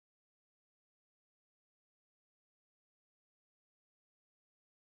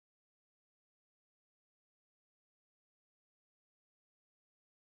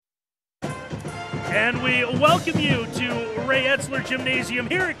And we welcome you to Ray Etzler Gymnasium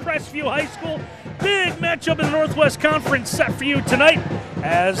here at Crestview High School. Big matchup in the Northwest Conference set for you tonight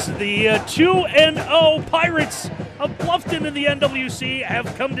as the 2-0 Pirates of Bluffton in the NWC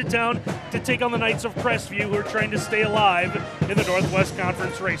have come to town to take on the Knights of Crestview, who are trying to stay alive in the Northwest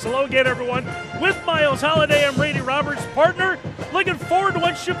Conference race. Hello again, everyone. With Miles Holliday, I'm Randy Roberts, partner. Looking forward to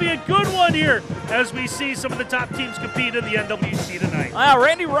what should be a good one here as we see some of the top teams compete in the NWC tonight.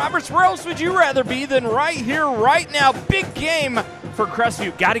 Randy Roberts, where else would you rather be than right here, right now? Big game for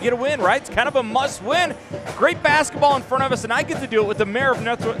Crestview. Got to get a win, right? It's kind of a must-win. Great basketball in front of us, and I get to do it with the mayor of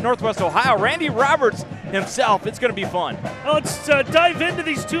Northwest Ohio, Randy Roberts himself. It's going to be fun. Well, let's dive into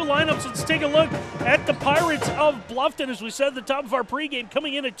these two lineups. Let's take a look at the Pirates of Bluffton. As we said at the top of our pregame,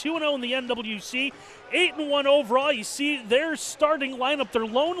 coming in at 2-0 in the NWC, 8-1 overall. You see their starting lineup. Their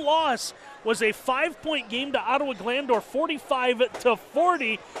lone loss was a 5-point game to Ottawa Glandor,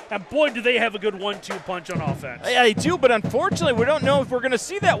 45-40. And boy, do they have a good 1-2 punch on offense. Yeah, they do, but unfortunately, we don't know if we're going to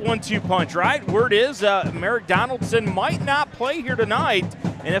see that 1-2 punch, right? Word is Merrick Donaldson might not play here tonight.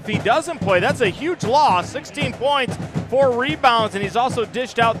 And if he doesn't play, that's a huge loss. 16 points, 4 rebounds, and he's also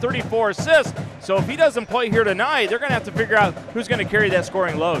dished out 34 assists. So if he doesn't play here tonight, they're going to have to figure out who's going to carry that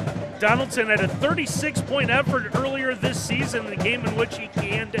scoring load. Donaldson had a 36-point effort earlier this season in the game in which he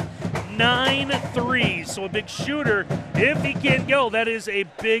canned 9 threes. So a big shooter. If he can't go, that is a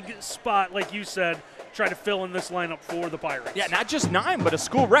big spot, like you said, try to fill in this lineup for the Pirates. Yeah, not just 9, but a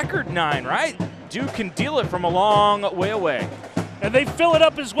school record 9, right? Dude can deal it from a long way away. And they fill it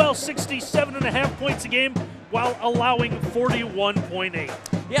up as well, 67.5 points a game while allowing 41.8.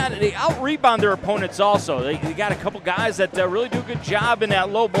 Yeah, and they out-rebound their opponents also. They got a couple guys that really do a good job in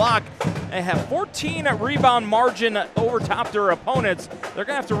that low block. They have 14 rebound margin over top their opponents. They're going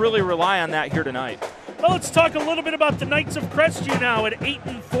to have to really rely on that here tonight. Well, let's talk a little bit about the Knights of Crestview now at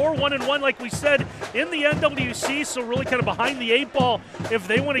 8-4, 1-1, like we said, in the NWC, so really kind of behind the 8 ball if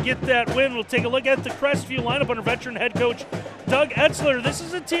they want to get that win. We'll take a look at the Crestview lineup under veteran head coach Doug Etzler. This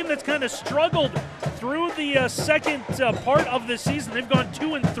is a team that's kind of struggled through the second part of the season. They've gone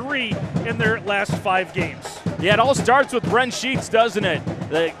 2-3 in their last 5 games. Yeah, it all starts with Bren Sheets, doesn't it?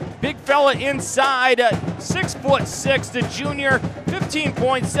 The big fella inside, 6'6", the junior, 15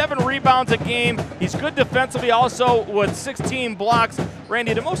 points, 7 rebounds a game. He's good defensively also with 16 blocks.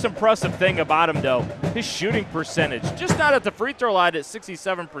 Randy, the most impressive thing about him, though, his shooting percentage. Just not at the free throw line at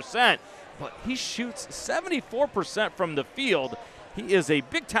 67%, but he shoots 74% from the field. He is a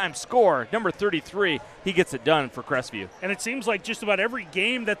big-time scorer, number 33. He gets it done for Crestview. And it seems like just about every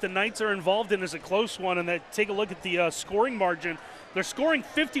game that the Knights are involved in is a close one. And that, take a look at the scoring margin. They're scoring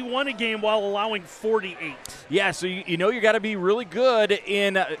 51 a game while allowing 48. Yeah, so you know you got to be really good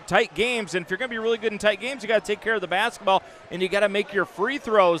in tight games. And if you're going to be really good in tight games, you got to take care of the basketball, and you got to make your free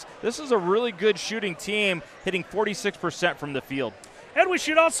throws. This is a really good shooting team, hitting 46% from the field. And we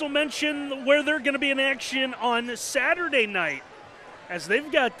should also mention where they're going to be in action on Saturday night, as they've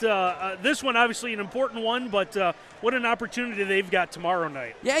got this one, obviously an important one, but what an opportunity they've got tomorrow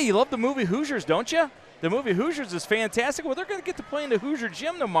night. Yeah, you love the movie Hoosiers, don't you? The movie Hoosiers is fantastic. Well, they're going to get to play in the Hoosier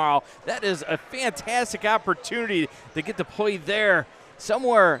Gym tomorrow. That is a fantastic opportunity to get to play there.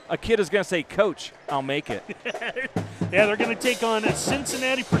 Somewhere a kid is going to say, Coach, I'll make it. Yeah, they're going to take on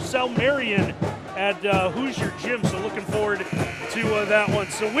Cincinnati Purcell Marion at Hoosier Gym, so looking forward to that one.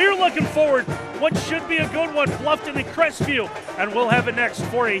 So we're looking forward what should be a good one, Bluffton and Crestview, and we'll have it next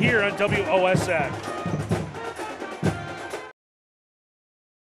for you here on WOSN.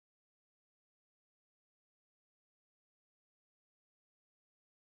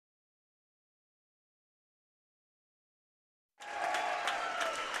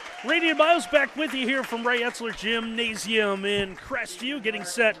 Randy and Miles back with you here from Ray Etzler Gymnasium in Crestview, getting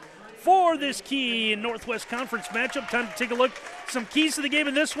set for this key Northwest Conference matchup. Time to take a look at some keys to the game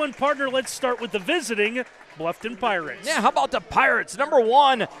in this one. Partner, let's start with the visiting Bluffton Pirates. Yeah, how about the Pirates? Number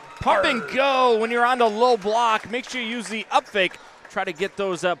 1, pump and go when you're on the low block. Make sure you use the up fake. Try to get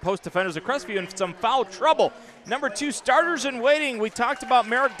those post defenders of Crestview in some foul trouble. Number 2, starters in waiting. We talked about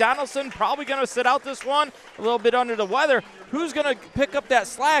Merrick Donaldson probably going to sit out this one, a little bit under the weather. Who's going to pick up that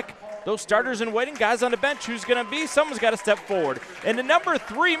slack? Those starters in waiting, guys on the bench, who's going to be? Someone's got to step forward. And the number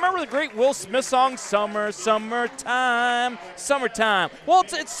 3, remember the great Will Smith song, Summer, Summertime, Summertime. Well,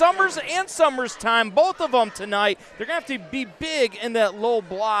 it's Summers and Summers time, both of them tonight. They're going to have to be big in that low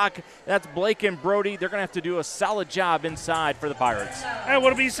block. That's Blake and Brody. They're going to have to do a solid job inside for the Pirates. And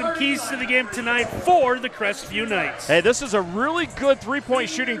what'll be some keys to the game tonight for the Crestview Knights? Hey, this is a really good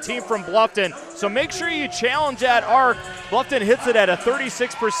three-point shooting team from Bluffton, so make sure you challenge that arc. Bluffton hits it at a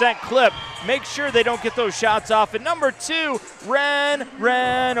 36% clip. make sure they don't get those shots off. And number 2,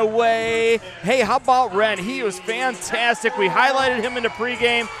 Ren away. Hey, how about Ren? He was fantastic. We highlighted him in the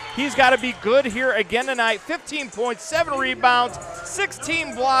pregame. He's got to be good here again tonight. 15 points, 7 rebounds,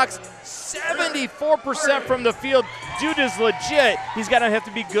 16 blocks, 74% from the field. Dude is legit. He's going to have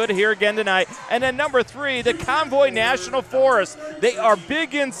to be good here again tonight. And then number 3, the Convoy National Forest. They are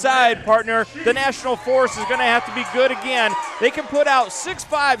big inside, partner. The National Forest is going to have to be good again. They can put out 6'5",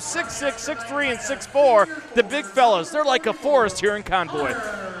 6'6", 6'3", and 6'4". The big fellas, they're like a forest here in Convoy.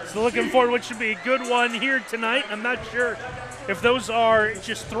 So looking forward to what should be a good one here tonight. I'm not sure if those are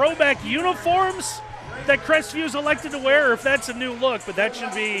just throwback uniforms that Crestview's elected to wear, or if that's a new look, but that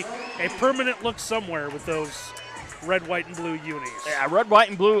should be a permanent look somewhere with those red, white, and blue unis. Yeah, red, white,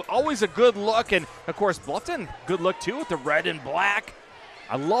 and blue, always a good look. And, of course, Bluffton, good look, too, with the red and black.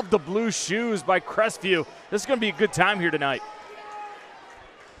 I love the blue shoes by Crestview. This is going to be a good time here tonight.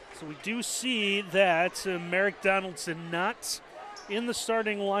 So we do see that Merrick Donaldson not in the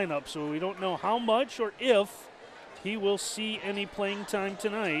starting lineup, so we don't know how much or if he will see any playing time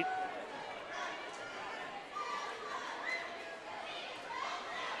tonight.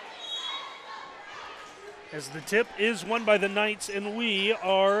 As the tip is won by the Knights, and we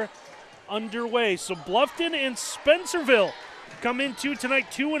are underway. So Bluffton and Spencerville come into tonight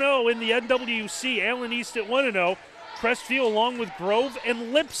 2-0 in the NWC. Allen East at 1-0. Crestview along with Grove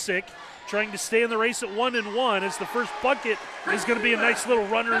and Lipsick trying to stay in the race at 1-1 as the first bucket is going to be a nice little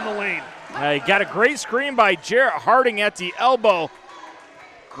runner in the lane. He got a great screen by Jarrett Harding at the elbow.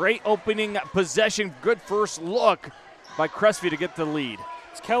 Great opening possession, good first look by Crestview to get the lead.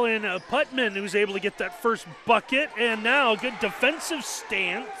 It's Kellen Putman who's able to get that first bucket, and now a good defensive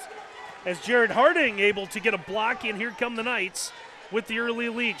stance as Jared Harding able to get a block, and here come the Knights with the early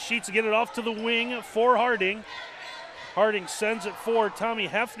lead. Sheets get it off to the wing for Harding. Harding sends it for Tommy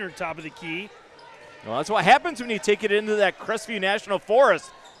Hefner, top of the key. Well, that's what happens when you take it into that Crestview National Forest.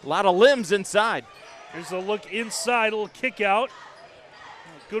 A lot of limbs inside. Here's a look inside, a little kick out.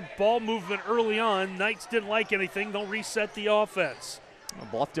 Good ball movement early on. Knights didn't like anything. They'll reset the offense.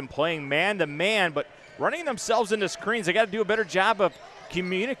 Bluffton playing man-to-man, but running themselves into screens. They got to do a better job of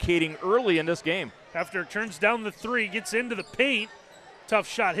communicating early in this game. Hefner turns down the 3, gets into the paint. Tough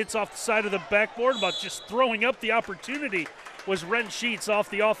shot, hits off the side of the backboard, but just throwing up the opportunity was Ren Sheets off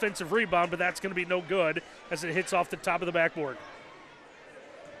the offensive rebound, but that's going to be no good as it hits off the top of the backboard.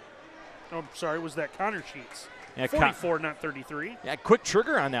 Oh, sorry, was that Connor Sheets? Yeah, 44, not 33. Yeah, quick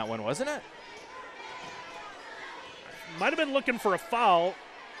trigger on that one, wasn't it? Might have been looking for a foul.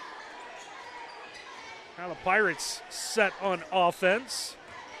 Now the Pirates set on offense.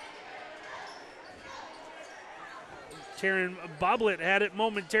 Taryn Boblet had it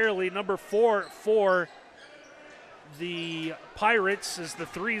momentarily. Number 4 for the Pirates as the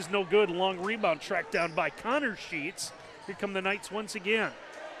 3 is no good. Long rebound tracked down by Connor Sheets. Here come the Knights once again.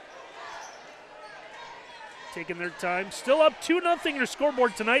 Taking their time. Still up 2-0 your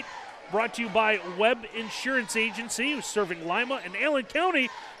scoreboard tonight. Brought to you by Webb Insurance Agency, who's serving Lima and Allen County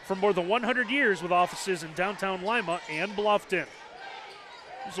for more than 100 years with offices in downtown Lima and Bluffton.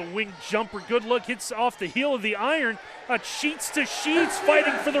 There's a wing jumper, good look, hits off the heel of the iron. Sheets to Sheets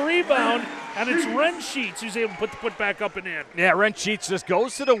fighting for the rebound, and it's Ren Sheets who's able to put the put back up and in. Yeah, Ren Sheets just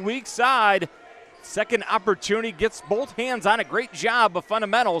goes to the weak side. Second opportunity, gets both hands on it. Great job of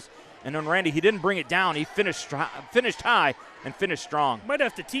fundamentals. And then Randy, he didn't bring it down. He finished high and finished strong. Might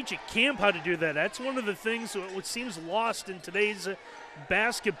have to teach at camp how to do that. That's one of the things that seems lost in today's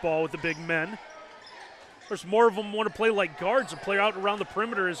basketball with the big men. Of course, more of them want to play like guards and play out around the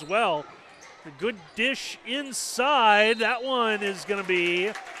perimeter as well. A good dish inside. That one is going to be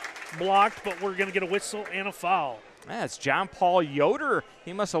blocked, but we're going to get a whistle and a foul. That's John Paul Yoder.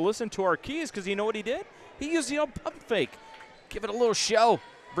 He must have listened to our keys because you know what he did? He used the old pump fake. Give it a little show.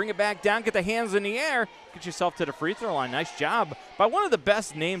 Bring it back down, get the hands in the air, get yourself to the free throw line. Nice job by one of the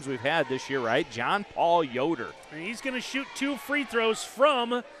best names we've had this year, right? John Paul Yoder. And he's going to shoot 2 free throws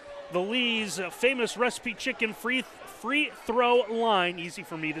from the Lee's famous recipe chicken free throw line. Easy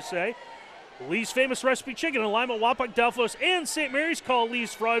for me to say. Lee's famous recipe chicken in Lima, Wapak, Delphos, and St. Mary's. Call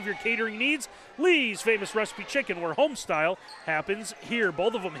Lee's for all of your catering needs. Lee's famous recipe chicken, where home style happens here.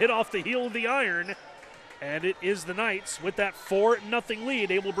 Both of them hit off the heel of the iron. And it is the Knights with that 4-0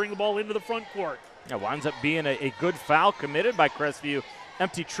 lead, able to bring the ball into the front court. It winds up being a good foul committed by Crestview.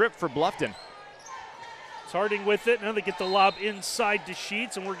 Empty trip for Bluffton. It's Harding with it. Now they get the lob inside to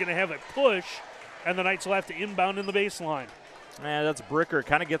Sheets, and we're going to have a push, and the Knights will have to inbound in the baseline. That's Bricker.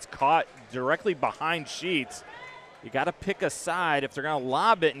 Kind of gets caught directly behind Sheets. You got to pick a side. If they're going to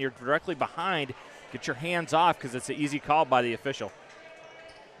lob it and you're directly behind, get your hands off because it's an easy call by the official.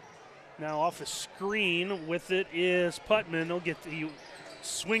 Now off a screen with it is Putman. He'll get the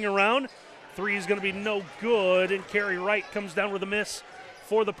swing around. Three is going to be no good, and Kerry Wright comes down with a miss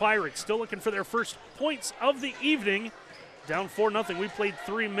for the Pirates. Still looking for their first points of the evening. Down 4-0. We played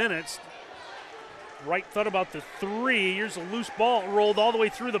 3 minutes. Wright thought about the three. Here's a loose ball rolled all the way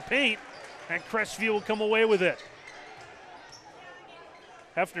through the paint, and Crestview will come away with it.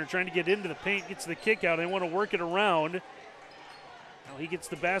 Hefner trying to get into the paint, gets the kick out. They want to work it around. Now he gets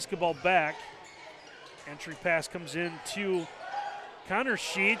the basketball back. Entry pass comes in to Connor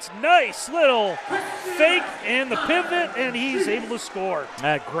Sheets. Nice little fake and the pivot, and he's able to score.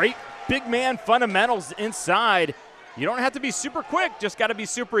 Great big man fundamentals inside. You don't have to be super quick, just got to be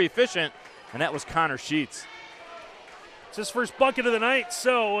super efficient, and that was Connor Sheets. It's his first bucket of the night,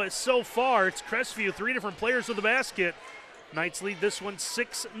 so far it's Crestview, 3 different players with the basket. Knights lead this one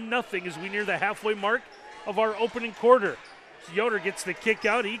 6-0 as we near the halfway mark of our opening quarter. Yoder gets the kick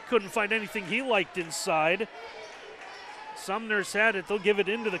out. He couldn't find anything he liked inside. Sumner's had it. They'll give it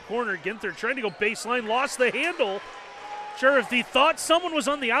into the corner. Ginther trying to go baseline, lost the handle. Sure, if he thought someone was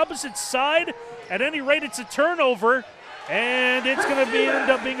on the opposite side, at any rate, it's a turnover, and it's going to end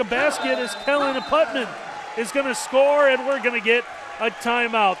up being a basket as Kellen Putman is going to score, and we're going to get a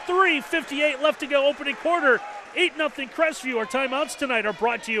timeout. 3:58 left to go, opening quarter. 8-0 Crestview. Our timeouts tonight are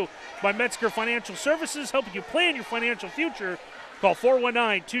brought to you by Metzger Financial Services, helping you plan your financial future. Call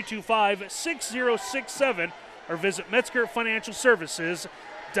 419-225-6067 or visit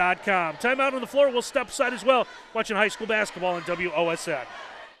MetzgerFinancialServices.com. Timeout on the floor. We'll step aside as well, watching high school basketball on WOSN.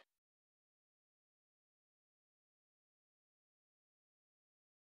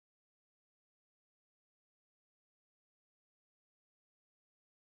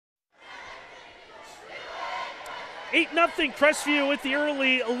 Eight nothing Crestview with the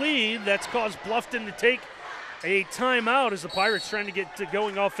early lead. That's caused Bluffton to take a timeout as the Pirates trying to get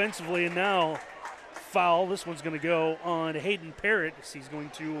going offensively, and now foul. This one's going to go on Hayden Parrott as he's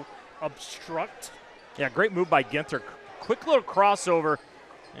going to obstruct. Yeah, great move by Ginther. Quick little crossover.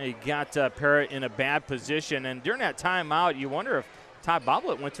 He got Parrott in a bad position, and during that timeout, you wonder if Todd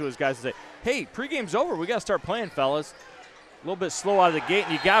Boblet went to his guys and said, hey, pregame's over. We got to start playing, fellas. A little bit slow out of the gate,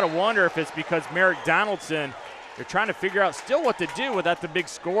 and you got to wonder if it's because Merrick Donaldson, they're trying to figure out still what to do without the big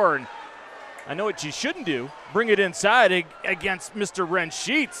score. And I know what you shouldn't do. Bring it inside against Mr. Ren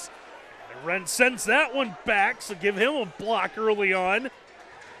Sheets. And Ren sends that one back, so give him a block early on.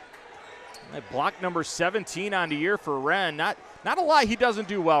 That block number 17 on the year for Ren. Not a lot he doesn't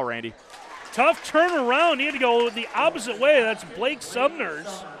do well, Randy. Tough turnaround. He had to go the opposite way. That's Blake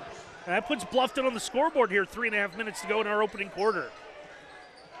Sumner's. And that puts Bluffton on the scoreboard here. 3.5 minutes to go in our opening quarter.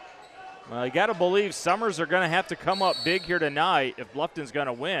 Well, you got to believe Summers are going to have to come up big here tonight if Bluffton's going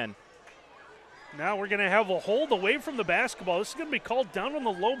to win. Now we're going to have a hold away from the basketball. This is going to be called down on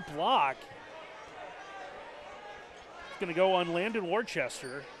the low block. It's going to go on Landon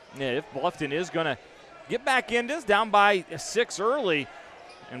Worcester. Yeah, if Bluffton is going to get back in this, down by 6 early,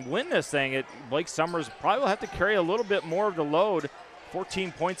 and win this thing, Blake Summers probably will have to carry a little bit more of the load.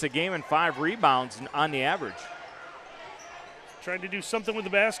 14 points a game and 5 rebounds on the average. Trying to do something with the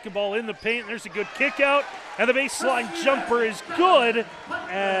basketball in the paint. There's a good kick out, and the baseline jumper is good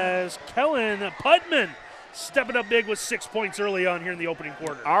as Kellen Putman stepping up big with 6 points early on here in the opening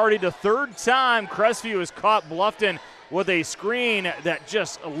quarter. Already the third time Crestview has caught Bluffton with a screen that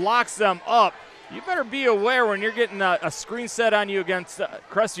just locks them up. You better be aware when you're getting a screen set on you against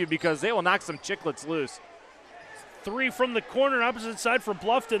Crestview because they will knock some chicklets loose. 3 from the corner, opposite side for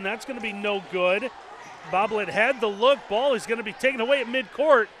Bluffton. That's going to be no good. Boblet had the look. Ball is going to be taken away at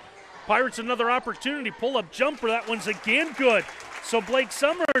midcourt. Pirates another opportunity. Pull-up jumper. That one's again good. So Blake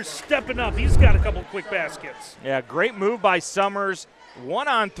Summers stepping up. He's got a couple quick baskets. Yeah, great move by Summers.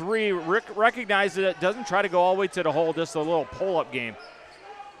 1-on-3. Rick recognizes it. Doesn't try to go all the way to the hole. Just a little pull-up game.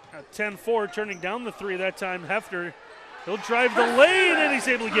 10-4 turning down the 3 that time. Hefner, he'll drive the lane, and he's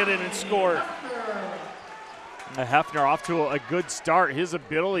able to get in and score. Hefner off to a good start. His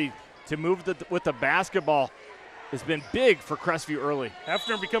ability to move with the basketball has been big for Crestview early.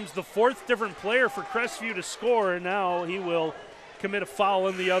 Hefner becomes the 4th different player for Crestview to score, and now he will commit a foul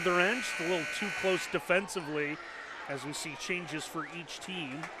on the other end. Just a little too close defensively as we see changes for each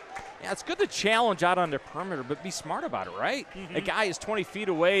team. Yeah, it's good to challenge out on the perimeter, but be smart about it, right? Mm-hmm. A guy is 20 feet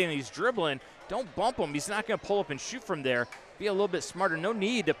away and he's dribbling. Don't bump him. He's not going to pull up and shoot from there. Be a little bit smarter. No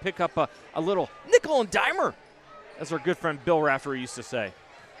need to pick up a little nickel and dimer, as our good friend Bill Raftery used to say.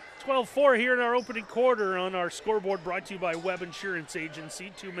 12-4 here in our opening quarter on our scoreboard, brought to you by Webb Insurance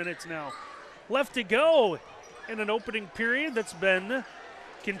Agency. 2 minutes now left to go in an opening period that's been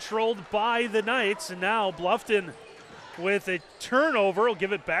controlled by the Knights. And now Bluffton with a turnover. We'll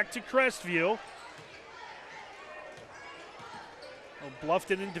give it back to Crestview.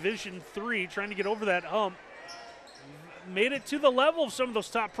 Bluffton in Division III, trying to get over that hump. Made it to the level of some of those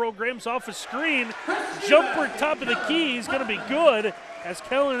top programs off a screen. Jumper top of the key is going to be good as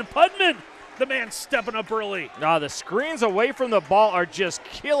Kellen Pudman, the man stepping up early. The screens away from the ball are just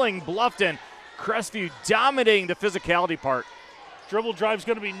killing Bluffton. Crestview dominating the physicality part. Dribble drive's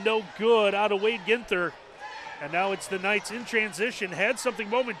going to be no good out of Wade Ginther. And now it's the Knights in transition. Had something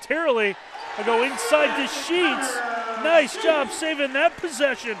momentarily. They'll go inside the Sheets. Nice job saving that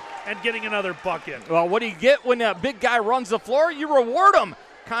possession and getting another bucket. Well, what do you get when that big guy runs the floor? You reward him.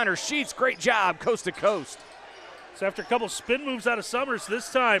 Connor Sheets, great job, coast to coast. So after a couple spin moves out of Summers,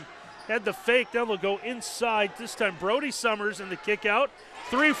 this time had the fake. Now they'll go inside. This time Brody Summers in the kick out.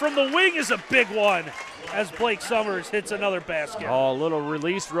 3 from the wing is a big one as Blake Summers hits another basket. Oh, a little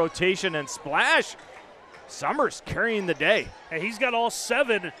release, rotation, and splash. Summers carrying the day. And he's got all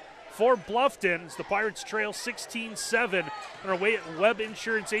 7 for Bluffton as the Pirates trail 16-7 on our way at Webb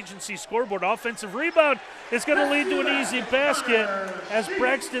Insurance Agency scoreboard. Offensive rebound is going to lead to an easy basket as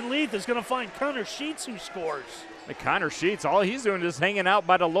Braxton Leith is going to find Connor Sheets who scores. And Connor Sheets, all he's doing is hanging out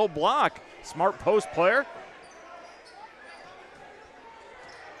by the low block. Smart post player.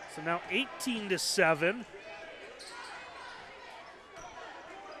 So now 18-7.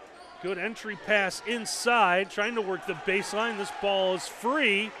 Good entry pass inside, trying to work the baseline. This ball is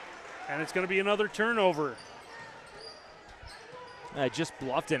free, and it's going to be another turnover. Just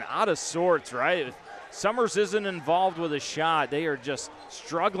Bluffton out of sorts, right? If Summers isn't involved with a shot, they are just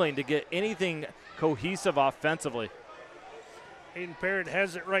struggling to get anything cohesive offensively. Hayden Parrott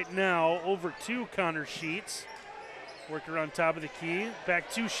has it right now over to Connor Sheets. Working on top of the key,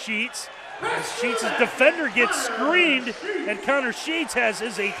 back to Sheets. As Sheets' defender gets screened, and Connor Sheets has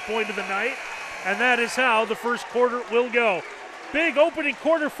his 8th point of the night, and that is how the first quarter will go. Big opening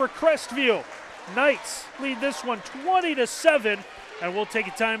quarter for Crestview. Knights lead this one 20-7, and we'll take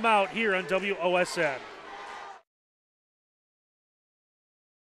a timeout here on WOSN.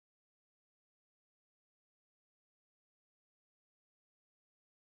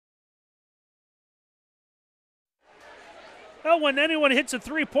 Well, when anyone hits a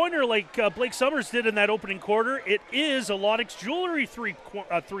three-pointer like Blake Summers did in that opening quarter, it is a Laudex Jewelry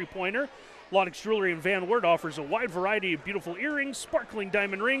three-pointer. Laudex Jewelry in Van Wert offers a wide variety of beautiful earrings, sparkling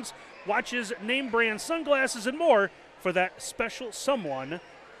diamond rings, watches, name-brand sunglasses, and more for that special someone.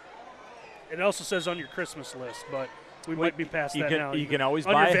 It also says on your Christmas list, but we might be past that now. You can always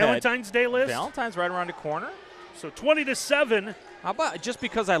on buy your ahead. Valentine's Day list. Valentine's right around the corner. So 20-7. How about just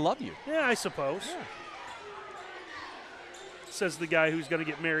because I love you? Yeah, I suppose. Yeah. Says the guy who's going to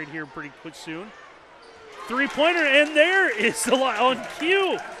get married here pretty quick soon. Three-pointer, and there is the on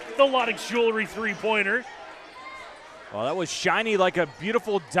cue, the Laudex Jewelry three-pointer. Well, that was shiny like a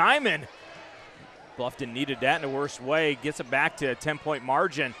beautiful diamond. Bluffton needed that in the worst way. Gets it back to a 10-point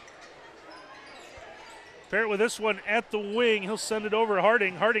margin. Parrott with this one at the wing. He'll send it over to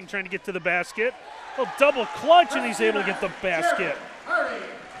Harding. Harding trying to get to the basket. He'll double clutch, and he's able to get the basket.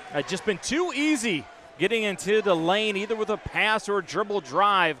 It's just been too easy getting into the lane, either with a pass or a dribble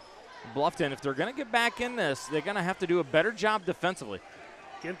drive. Bluffton, if they're going to get back in this, they're going to have to do a better job defensively.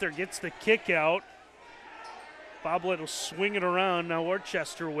 Ginther gets the kick out. Boblet will swing it around. Now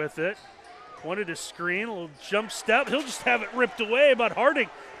Worcester with it. Wanted a screen, a little jump step. He'll just have it ripped away, but Harding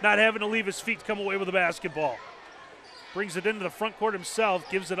not having to leave his feet to come away with the basketball. Brings it into the front court himself,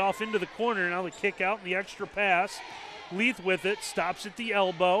 gives it off into the corner. Now the kick out and the extra pass. Leith with it, stops at the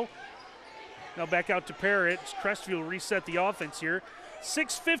elbow. Now back out to Parrott. Crestview will reset the offense here.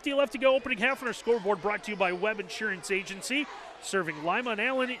 6:50 left to go. Opening half on our scoreboard brought to you by Webb Insurance Agency, serving Lima and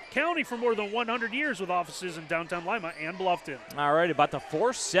Allen County for more than 100 years with offices in downtown Lima and Bluffton. All right, about the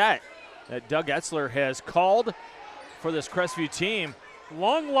fourth set that Doug Etzler has called for this Crestview team.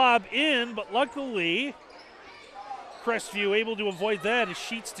 Long lob in, but luckily Crestview able to avoid that as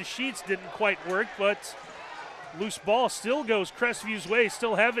Sheets to Sheets didn't quite work, but loose ball still goes Crestview's way.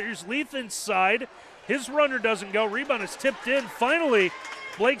 Still have it. Here's Leith inside. His runner doesn't go. Rebound is tipped in. Finally,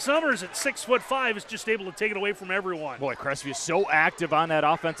 Blake Summers at 6'5" is just able to take it away from everyone. Boy, Crestview is so active on that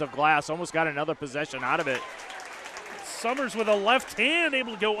offensive glass. Almost got another possession out of it. Summers with a left hand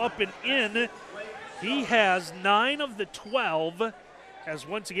able to go up and in. He has 9 of the 12. As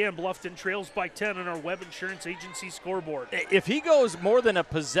once again, Bluffton trails by 10 on our Webb Insurance Agency scoreboard. If he goes more than a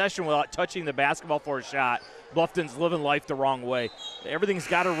possession without touching the basketball for a shot, Bluffton's living life the wrong way. Everything's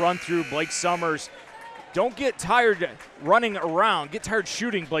got to run through Blake Summers. Don't get tired running around. Get tired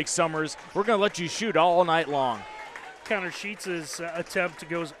shooting, Blake Summers. We're going to let you shoot all night long. Connor Sheets' attempt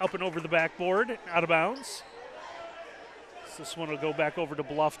goes up and over the backboard, out of bounds. This one will go back over to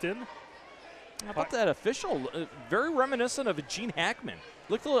Bluffton. How about that official? Very reminiscent of Gene Hackman.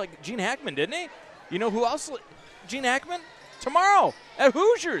 Looked like Gene Hackman, didn't he? You know who else? Gene Hackman? Tomorrow at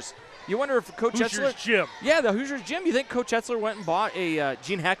Hoosiers. You wonder if Coach Hoosiers Etzler. Gym. Yeah, the Hoosiers Gym. You think Coach Etzler went and bought a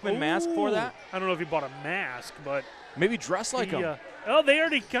Gene Hackman mask for that? I don't know if he bought a mask, but maybe dressed like him. Oh, they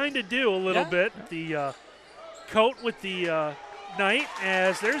already kind of do a little bit. The coat with the knight,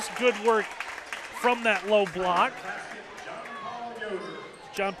 as there's good work from that low block.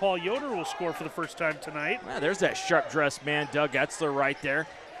 John Paul Yoder will score for the first time tonight. Yeah, there's that sharp-dressed man, Doug Etzler, right there.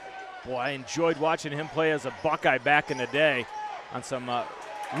 Boy, I enjoyed watching him play as a Buckeye back in the day on some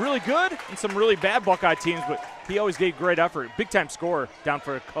really good and some really bad Buckeye teams, but he always gave great effort. Big-time scorer down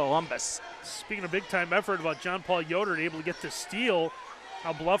for Columbus. Speaking of big-time effort about John Paul Yoder able to get the steal.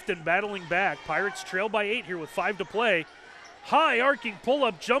 Now Bluffton battling back. Pirates trail by 8 here with 5 to play. High arcing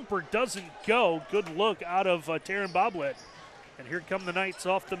pull-up jumper doesn't go. Good look out of Taryn Boblet. And here come the Knights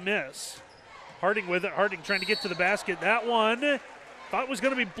off the miss. Harding with it. Harding trying to get to the basket. That one thought was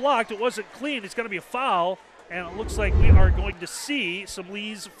going to be blocked. It wasn't clean. It's going to be a foul. And it looks like we are going to see some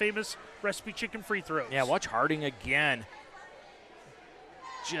Lee's famous recipe chicken free throws. Yeah, watch Harding again.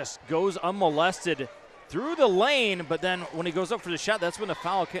 Just goes unmolested through the lane, but then when he goes up for the shot, that's when the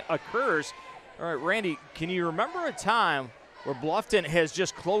foul occurs. All right, Randy, can you remember a time where Bluffton has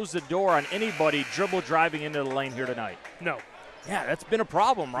just closed the door on anybody dribble driving into the lane here tonight? No. Yeah, that's been a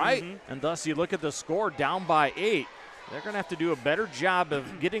problem, right? Mm-hmm. And thus you look at the score down by 8. They're going to have to do a better job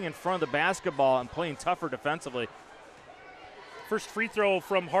of getting in front of the basketball and playing tougher defensively. First free throw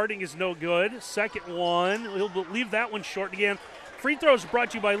from Harding is no good. Second one, he'll leave that one short again. Free throws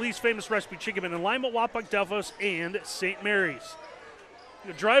brought to you by Lee's famous recipe chicken in alignment, Wapak, Delphos, and St. Mary's.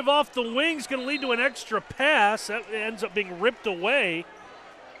 The drive off the wing is going to lead to an extra pass. That ends up being ripped away.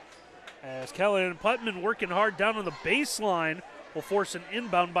 As Kellen Putnam working hard down on the baseline will force an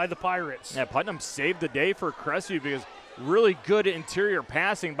inbound by the Pirates. Yeah, Putnam saved the day for Crestview because really good interior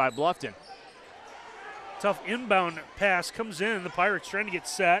passing by Bluffton. Tough inbound pass comes in. The Pirates trying to get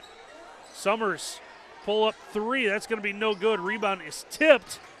set. Summers pull up 3. That's going to be no good. Rebound is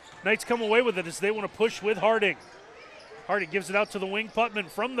tipped. Knights come away with it as they want to push with Harding. Harding gives it out to the wing. Putman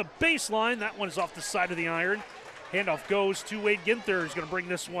from the baseline. That one is off the side of the iron. Handoff goes to Wade Ginther, who's going to bring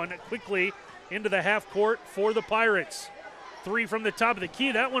this one quickly into the half court for the Pirates. 3 from the top of the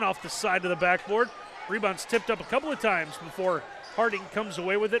key. That one off the side of the backboard. Rebound's tipped up a couple of times before Harding comes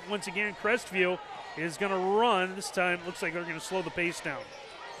away with it. Once again, Crestview is going to run. This time, looks like they're going to slow the pace down.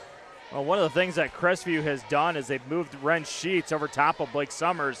 Well, one of the things that Crestview has done is they've moved Ren Sheets over top of Blake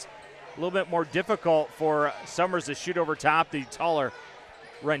Summers. A little bit more difficult for Summers to shoot over top the taller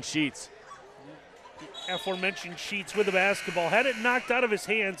Ren Sheets. Aforementioned Sheets with the basketball. Had it knocked out of his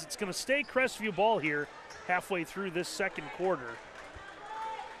hands. It's going to stay Crestview ball here halfway through this second quarter.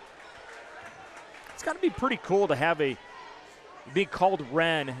 It's got to be pretty cool to have be called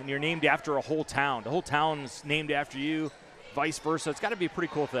Ren and you're named after a whole town. The whole town's named after you, vice versa. It's got to be a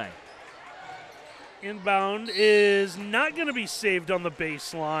pretty cool thing. Inbound is not going to be saved on the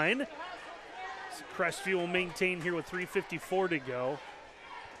baseline. So Crestview will maintain here with 3:54 to go.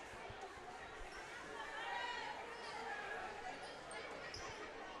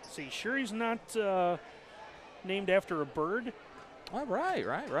 So you sure he's not named after a bird? Oh,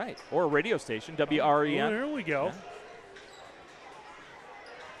 right. Or a radio station, WREN. Oh, there we go. Yeah.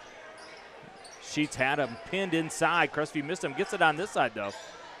 Sheets had him pinned inside. Crestview missed him. Gets it on this side, though.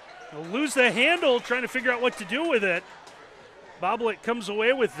 They'll lose the handle, trying to figure out what to do with it. Boblet comes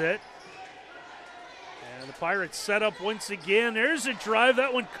away with it. And the Pirates set up once again. There's a drive.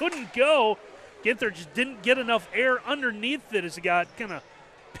 That one couldn't go. Ginther just didn't get enough air underneath it as it got kind of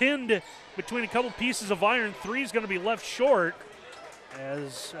pinned between a couple pieces of iron. 3 is going to be left short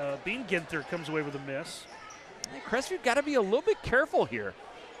as Bean Ginther comes away with a miss. Hey, Crestview got to be a little bit careful here.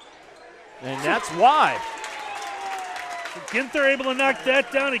 And that's why. Ginther able to knock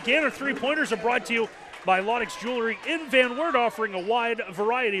that down again. Our three-pointers are brought to you by Laudix Jewelry in Van Wert, offering a wide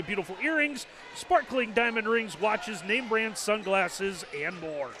variety of beautiful earrings, sparkling diamond rings, watches, name brand sunglasses, and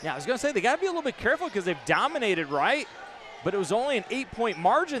more. Yeah, I was going to say, they got to be a little bit careful because they've dominated, right? But it was only an 8-point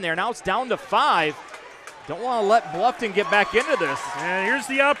margin there. Now it's down to 5. Don't want to let Bluffton get back into this. And here's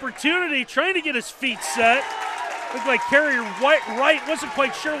the opportunity, trying to get his feet set. Looked like Kerry Wright wasn't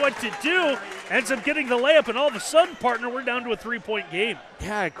quite sure what to do. Ends up getting the layup, and all of a sudden, partner, we're down to a 3-point game.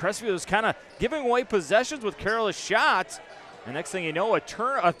 Yeah, Crestview was kind of giving away possessions with careless shots. And next thing you know,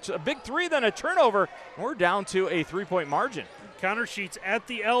 a big 3, then a turnover. And we're down to a 3-point margin. Connor Sheets at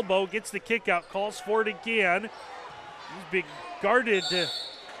the elbow, gets the kick out, calls for it again. He's being guarded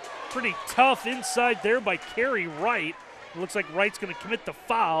pretty tough inside there by Kerry Wright. It looks like Wright's going to commit the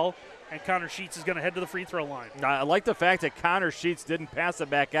foul, and Connor Sheets is going to head to the free throw line. I like the fact that Connor Sheets didn't pass it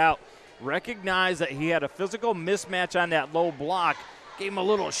back out. Recognized that he had a physical mismatch on that low block. Gave him a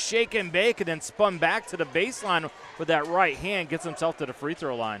little shake and bake and then spun back to the baseline with that right hand. Gets himself to the free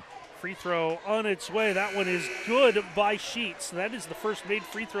throw line. Free throw on its way. That one is good by Sheets. That is the first made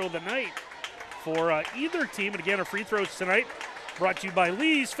free throw of the night for either team. And again, our free throws tonight brought to you by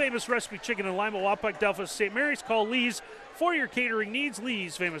Lee's Famous Recipe Chicken in Lima, Wapak, Delphos, St. Mary's. Call Lee's for your catering needs.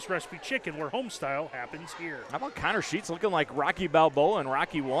 Lee's Famous Recipe Chicken, where home style happens here. How about Connor Sheets looking like Rocky Balboa and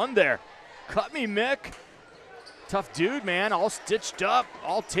Rocky 1 there? Cut me, Mick. Tough dude, man. All stitched up,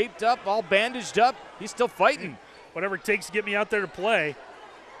 all taped up, all bandaged up. He's still fighting. Whatever it takes to get me out there to play.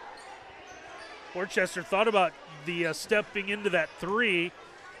 Worcester thought about the stepping into that three.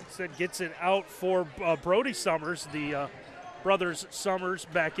 Instead gets it out for Brody Summers. The brothers Summers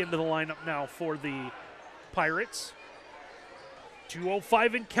back into the lineup now for the Pirates.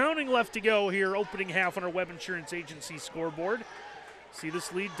 2:05 and counting left to go here, opening half on our Web Insurance Agency scoreboard. See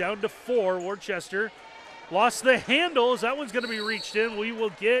this lead down to 4. Worcester lost the handle as that one's going to be reached in. We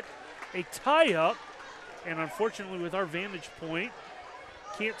will get a tie-up. And unfortunately, with our vantage point,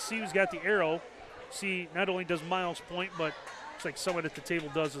 can't see who's got the arrow. See, not only does Miles point, but looks like someone at the table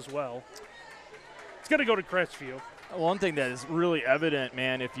does as well. It's going to go to Crestview. One thing that is really evident,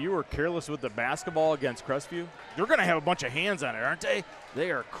 man, if you were careless with the basketball against Crestview, they're going to have a bunch of hands on it, aren't they?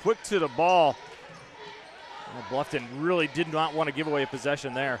 They are quick to the ball. Bluffton really did not want to give away a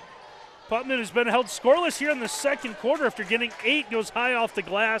possession there. Putman has been held scoreless here in the second quarter after getting 8. Goes high off the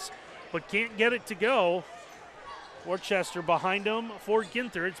glass, but can't get it to go. Worcester behind him for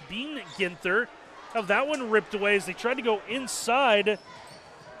Ginther. It's Bean Ginther. Have that one ripped away as they tried to go inside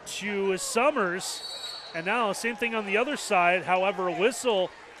to Summers. And now same thing on the other side. However, a whistle,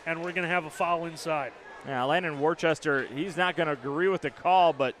 and we're going to have a foul inside. Yeah, Landon Worcester, he's not going to agree with the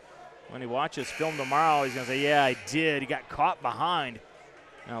call, but when he watches film tomorrow, he's going to say, yeah, I did. He got caught behind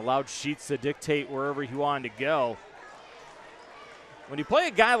and allowed Sheets to dictate wherever he wanted to go. When you play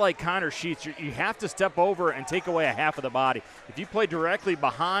a guy like Connor Sheets, you have to step over and take away a half of the body. If you play directly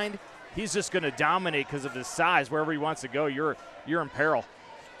behind, he's just going to dominate because of his size. Wherever he wants to go, you're in peril.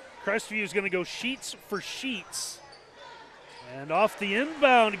 Crestview is going to go Sheets for Sheets. And off the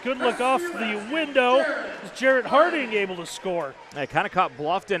inbound, good look off the window. Is Jarrett Harding able to score? It kind of caught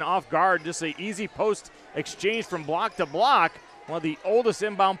Bluffton off guard. Just an easy post exchange from block to block. One of the oldest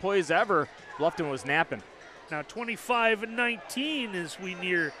inbound plays ever. Bluffton was napping. Now 25-19 as we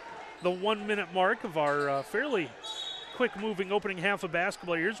near the 1 minute mark of our fairly quick moving opening half of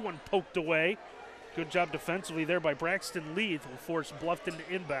basketball. Here's one poked away. Good job defensively there by Braxton Leith. Will force Bluffton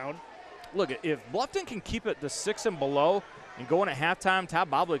to inbound. Look, if Bluffton can keep it to 6 and below and go in at halftime, Todd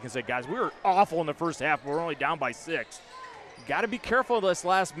Bobley can say, guys, we were awful in the first half. We're only down by 6. You got to be careful this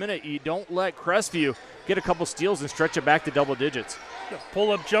last minute. You don't let Crestview get a couple steals and stretch it back to double digits.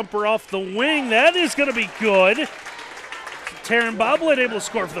 Pull-up jumper off the wing. That is going to be good. Taryn Boblett able to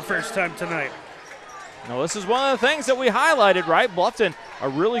score for the first time tonight. Now, this is one of the things that we highlighted, right? Bluffton, a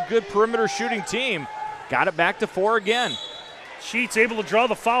really good perimeter shooting team. Got it back to 4 again. Sheets able to draw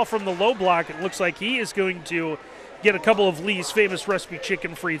the foul from the low block. It looks like he is going to get a couple of Lee's Famous Recipe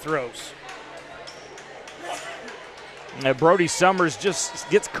Chicken free throws. And Brody Summers just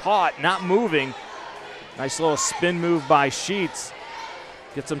gets caught, not moving. Nice little spin move by Sheets.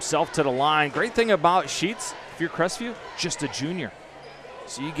 Gets himself to the line. Great thing about Sheets, if you're Crestview, just a junior.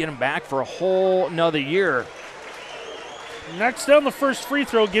 So you get him back for a whole nother year. Knocks down the first free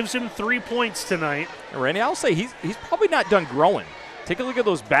throw, gives him 3 points tonight. And Randy, I'll say he's probably not done growing. Take a look at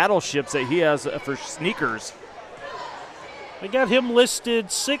those battleships that he has for sneakers. I got him listed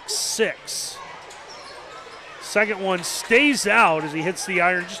 6'6". Second one stays out as he hits the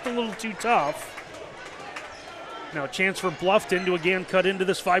iron just a little too tough. Now a chance for Bluffton to again cut into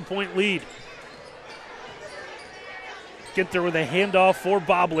this 5-point lead. Get there with a handoff for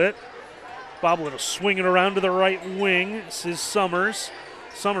Boblett. Boblett will swing it around to the right wing. This is Summers.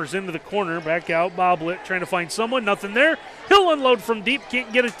 Summers into the corner, back out. Boblett trying to find someone, nothing there. He'll unload from deep,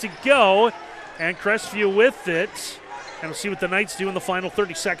 can't get it to go. And Crestview with it. And we'll see what the Knights do in the final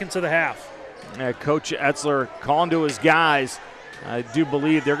 30 seconds of the half. Coach Etzler calling to his guys. I do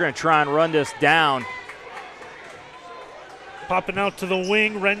believe they're going to try and run this down. Popping out to the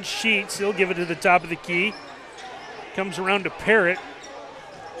wing, Ren Sheets. He'll give it to the top of the key. Comes around to Parrott.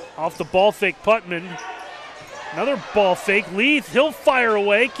 Off the ball fake, Putman. Another ball fake. Leith, he'll fire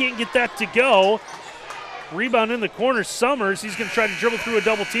away. Can't get that to go. Rebound in the corner, Summers. He's going to try to dribble through a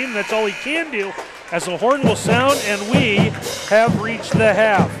double team, and that's all he can do as the horn will sound, and we have reached the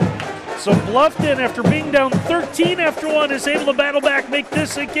half. So Bluffton, after being down 13 after 1, is able to battle back, make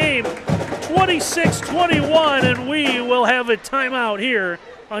this a game 26-21, and we will have a timeout here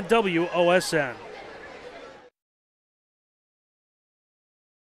on WOSN.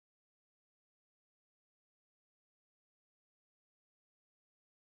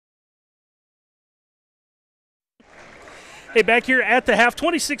 Hey, back here at the half,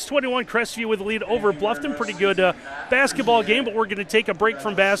 26-21, Crestview with the lead over Bluffton. Pretty good basketball game, but we're going to take a break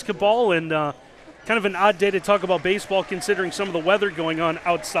from basketball and kind of an odd day to talk about baseball considering some of the weather going on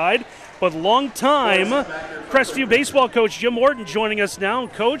outside. But long-time Crestview baseball coach Jim Morton joining us now.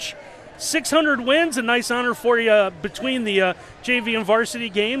 Coach, 600 wins, a nice honor for you between the JV and varsity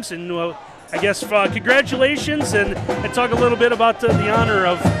games. And I guess congratulations and talk a little bit about the honor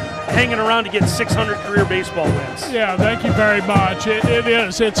of hanging around to get 600 career baseball wins. Yeah, thank you very much. It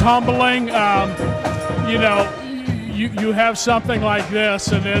is. It's humbling. You know, you have something like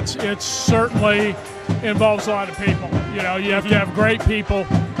this, and it's certainly involves a lot of people. You know, you have to have great people.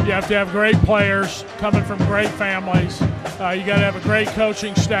 You have to have great players coming from great families. You got to have a great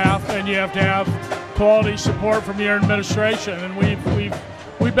coaching staff, and you have to have quality support from your administration. And we've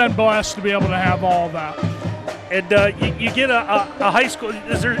been blessed to be able to have all of that. And you get a high school. Do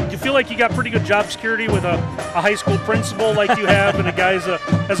you feel like you got pretty good job security with a high school principal like you have, and a guy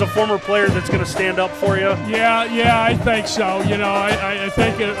as a former player that's going to stand up for you? Yeah, I think so. You know, I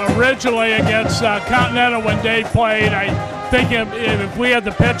think originally against Continental when Dave played, I think if we had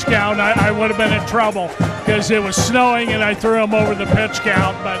the pitch count, I would have been in trouble because it was snowing and I threw him over the pitch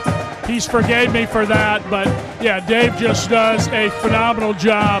count. But he's forgave me for that. But yeah, Dave just does a phenomenal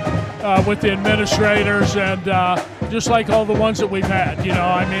job with the administrators and just like all the ones that we've had. You know,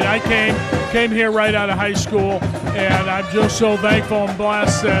 I mean, I came here right out of high school, and I'm just so thankful and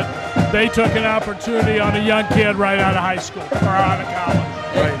blessed that they took an opportunity on a young kid right out of high school or out of college.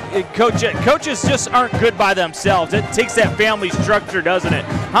 Right. Coaches just aren't good by themselves. It takes that family structure, doesn't it?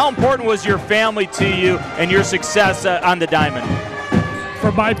 How important was your family to you and your success on the diamond?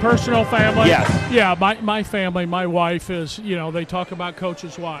 For my personal family? Yes. Yeah, my family, my wife is, you know, they talk about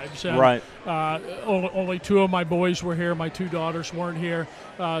coaches' wives. And, right. Only two of my boys were here. My two daughters weren't here.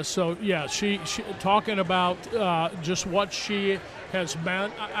 So, yeah, she talking about just what she has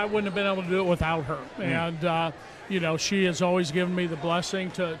meant, I wouldn't have been able to do it without her. And, you know, she has always given me the blessing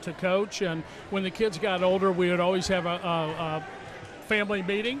to coach. And when the kids got older, we would always have a family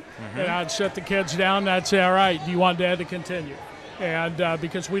meeting. And I'd sit the kids down and I'd say, all right, do you want Dad to continue? And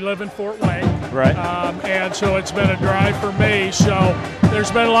because we live in Fort Wayne. Right. And so it's been a drive for me. So there's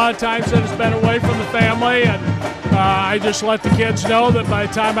been a lot of times that it's been away from the family. And I just let the kids know that by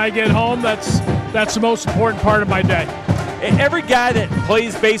the time I get home, that's the most important part of my day. Every guy that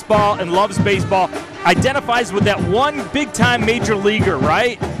plays baseball and loves baseball identifies with that one big-time major leaguer,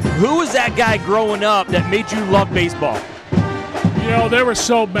 right? Who was that guy growing up that made you love baseball? You know, there were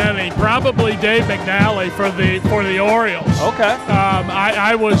so many. Probably Dave McNally for the Orioles. Okay.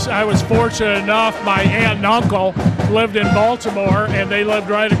 I was fortunate enough. My aunt and uncle lived in Baltimore, and they lived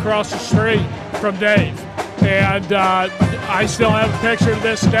right across the street from Dave. And I still have a picture to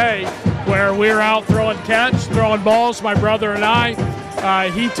this day where we were out throwing balls. My brother and I.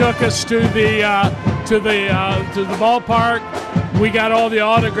 He took us to the ballpark. We got all the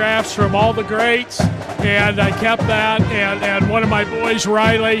autographs from all the greats, and I kept that. And one of my boys,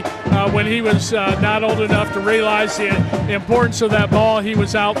 Riley, when he was not old enough to realize the importance of that ball, he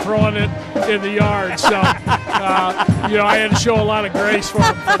was out throwing it in the yard. So, you know, I had to show a lot of grace for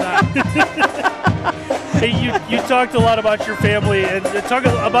him for that. Hey, you talked a lot about your family and talk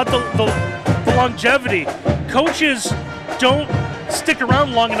about the longevity. Coaches don't stick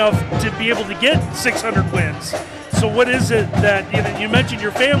around long enough to be able to get 600 wins. So what is it that, you mentioned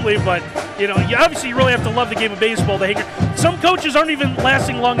your family, but you obviously you really have to love the game of baseball to hang. Some coaches aren't even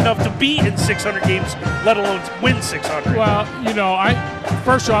lasting long enough to be in 600 games, let alone win 600. Well,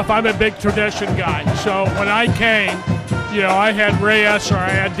 first off, I'm a big tradition guy. So when I came, I had Ray Esser, I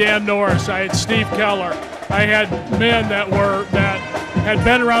had Dan Norris, I had Steve Keller, I had men that had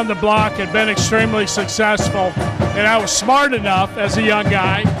been around the block, had been extremely successful, and I was smart enough as a young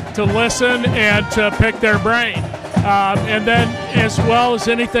guy to listen and to pick their brain. And then, as well as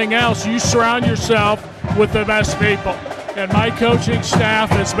anything else, you surround yourself with the best people. And my coaching staff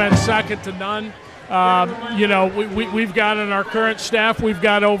has been second to none. We've got in our current staff, we've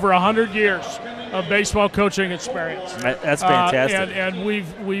got over 100 years of baseball coaching experience. That's fantastic. And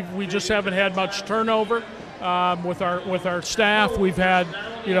we just haven't had much turnover with our staff. We've had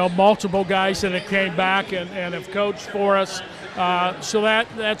multiple guys that have came back and have coached for us. So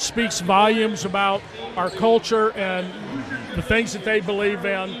that speaks volumes about our culture and the things that they believe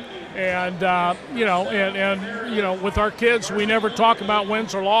in. And with our kids, we never talk about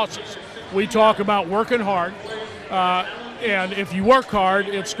wins or losses. We talk about working hard. And if you work hard,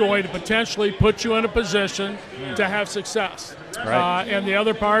 it's going to potentially put you in a position to have success. Right. And the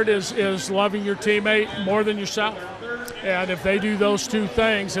other part is loving your teammate more than yourself. And if they do those two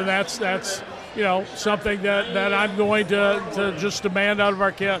things, and that's something that I'm going to just demand out of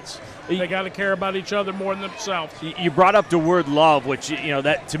our kids. They got to care about each other more than themselves. You brought up the word love, which,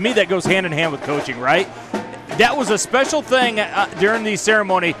 that to me that goes hand in hand with coaching, right? That was a special thing during the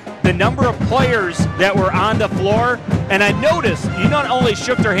ceremony, the number of players that were on the floor. And I noticed you not only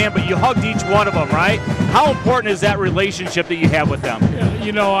shook their hand, but you hugged each one of them, right? How important is that relationship that you have with them?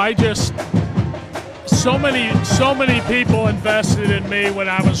 So many people invested in me when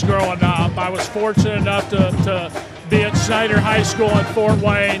I was growing up. I was fortunate enough to be at Snyder High School in Fort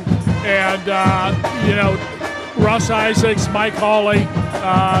Wayne. And, Russ Isaacs, Mike Hawley, 2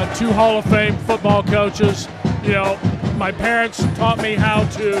 Hall of Fame football coaches. My parents taught me how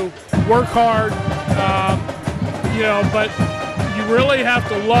to work hard, but you really have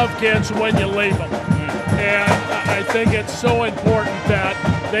to love kids when you leave them. And I think it's so important that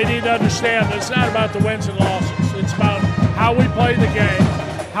they need to understand that it's not about the wins and losses. It's about how we play the game,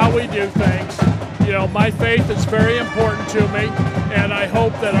 how we do things. My faith is very important to me, and I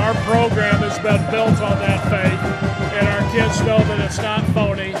hope that our program has been built on that faith, and our kids know that it's not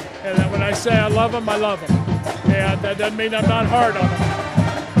phony, and that when I say I love them, I love them. And that doesn't mean I'm not hard on them,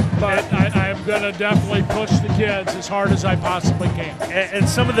 but I'm going to definitely push the kids as hard as I possibly can. And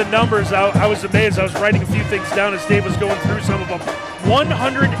some of the numbers, I was amazed. I was writing a few things down as Dave was going through some of them.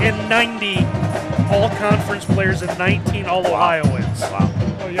 190 all-conference players and 19 all-Ohioans. Wow.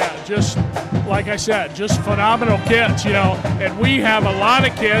 Oh, yeah, just like I said, just phenomenal kids, and we have a lot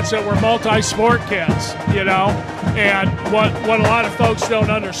of kids that were multi-sport kids, and what a lot of folks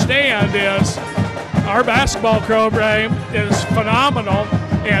don't understand is our basketball program is phenomenal,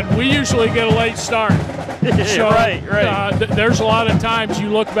 and we usually get a late start. So, right. There's a lot of times you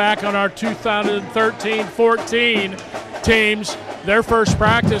look back on our 2013-14 teams, their first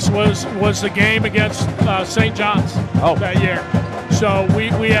practice was the game against St. John's that year. So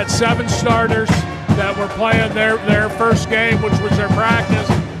we had 7 starters that were playing their first game, which was their practice,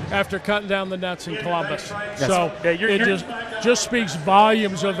 after cutting down the nets in Columbus. So it just speaks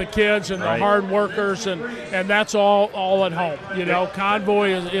volumes of the kids and the hard workers, and that's all at home.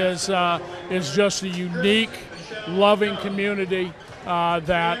 Convoy is just a unique, loving community.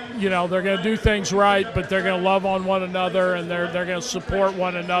 That they're going to do things right, but they're going to love on one another, and they're going to support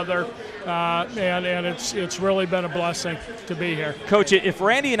one another, and it's really been a blessing to be here. Coach, if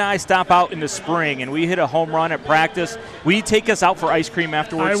Randy and I stop out in the spring and we hit a home run at practice, will you take us out for ice cream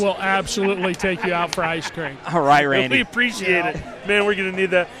afterwards? I will absolutely take you out for ice cream. All right, Randy. We appreciate it. Man, we're going to need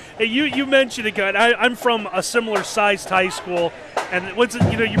that. Hey, you mentioned it, guy. I'm from a similar sized high school, and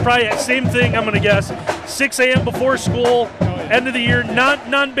you probably same thing. I'm going to guess 6 a.m. before school, end of the year,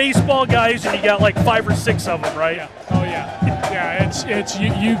 non-baseball guys, and you got like 5 or 6 of them, right? Yeah. Oh yeah. Yeah, it's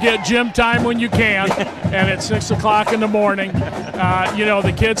you get gym time when you can, and it's 6 o'clock in the morning.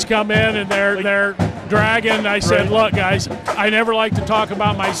 The kids come in and they're dragging. I said, look, guys, I never like to talk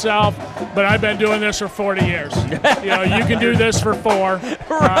about myself, but I've been doing this for 40 years. You can do this for 4.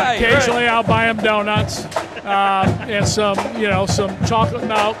 Occasionally, I'll buy them donuts and some chocolate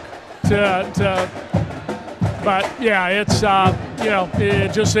milk But yeah, it's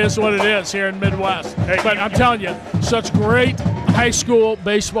it just is what it is here in Midwest. But I'm telling you, such great high school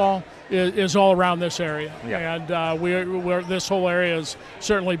baseball is all around this area, and we're this whole area is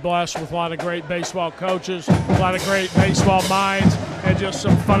certainly blessed with a lot of great baseball coaches, a lot of great baseball minds, and just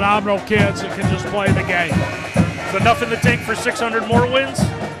some phenomenal kids that can just play the game. So nothing to take for 600 more wins?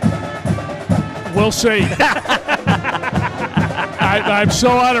 We'll see. I'm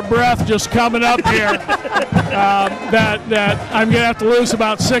so out of breath just coming up here that I'm going to have to lose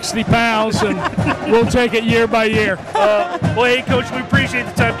about 60 pounds, and we'll take it year by year. Well, hey, Coach, we appreciate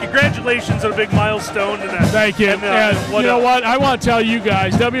the time. Congratulations on a big milestone. Thank you. And you know what? I want to tell you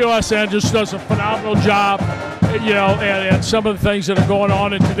guys, WSN just does a phenomenal job, and some of the things that are going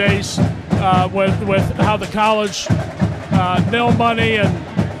on in today's with how the college nil money and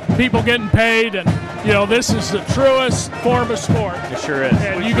people getting paid, and this is the truest form of sport. It sure is.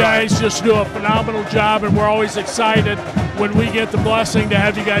 And you guys just do a phenomenal job, and we're always excited when we get the blessing to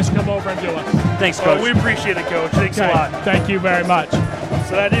have you guys come over and do it. Thanks, Coach. We appreciate it, Coach. Thanks a lot. Thank you very much.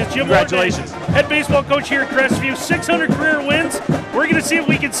 So that is Jim Congratulations. Morton, head baseball coach here at Crestview. 600 career wins. We're going to see if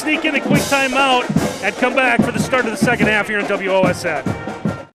we can sneak in a quick timeout and come back for the start of the second half here on WOSN.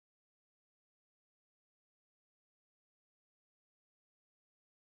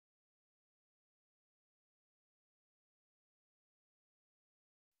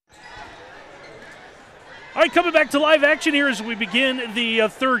 All right, coming back to live action here as we begin the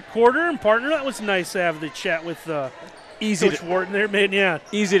third quarter. And partner, that was nice to have the chat with Coach Wharton there, man. Yeah,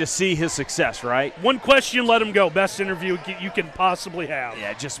 easy to see his success, right? One question, let him go. Best interview you can possibly have.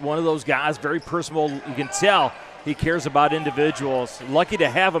 Yeah, just one of those guys, very personal. You can tell he cares about individuals. Lucky to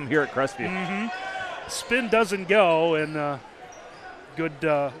have him here at Crestview. Mm-hmm. Spin doesn't go, and good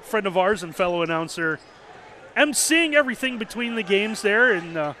friend of ours and fellow announcer, emceeing everything between the games there,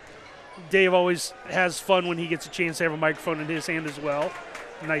 and Dave always has fun when he gets a chance to have a microphone in his hand as well.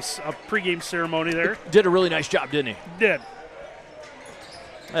 Nice pregame ceremony there. Did a really nice job, didn't he? Did.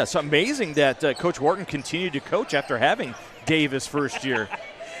 Yeah, it's amazing that Coach Wharton continued to coach after having Dave his first year.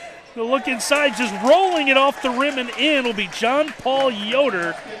 The look inside, just rolling it off the rim and in will be John Paul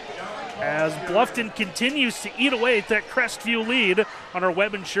Yoder as Bluffton continues to eat away at that Crestview lead on our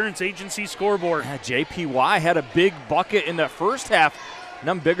Web Insurance Agency scoreboard. Yeah, JPY had a big bucket in the first half.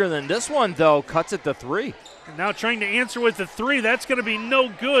 None bigger than this one, though. Cuts it to 3. And now trying to answer with the 3. That's going to be no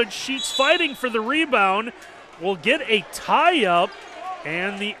good. Sheets fighting for the rebound. Will get a tie-up,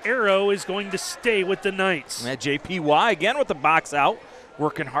 and the arrow is going to stay with the Knights. And JPY again with the box out,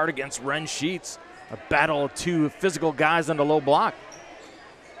 working hard against Ren Sheets. A battle of two physical guys on the low block.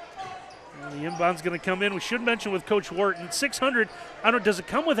 And the inbound's going to come in. We should mention with Coach Wharton, 600. I don't know, does it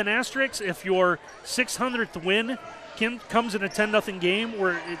come with an asterisk if your 600th win comes in a 10-0 game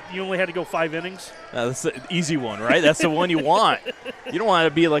where you only had to go 5 innings? That's an easy one, right? That's the one you want. You don't want it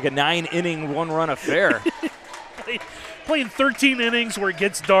to be like a 9-inning, one-run affair. Playing 13 innings where it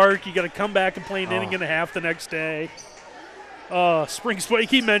gets dark. You got to come back and play an inning and a half the next day. Spring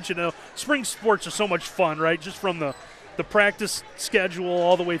sports, he mentioned, spring sports are so much fun, right? Just from the practice schedule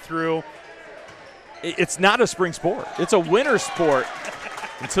all the way through. It's not a spring sport. It's a winter sport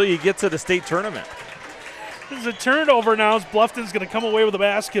until you get to the state tournament. This is a turnover now as Bluffton's going to come away with a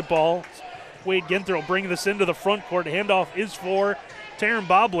basketball. Wade Ginther will bring this into the front court. Handoff is for Taryn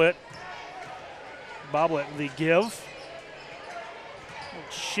Boblet. Boblet, the give.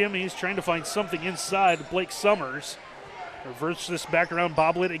 Shimmy's trying to find something inside. Blake Summers reverse this back around.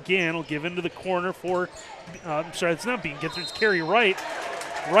 Boblet again will give into the corner for, I'm sorry, it's not being Ginther, it's Kerry Wright.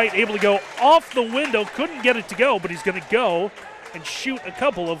 Wright able to go off the window, couldn't get it to go, but he's going to go and shoot a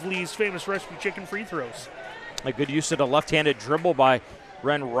couple of Lee's famous recipe chicken free throws. A good use of the left-handed dribble by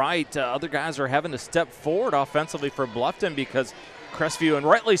Ren Wright. Other guys are having to step forward offensively for Bluffton because Crestview, and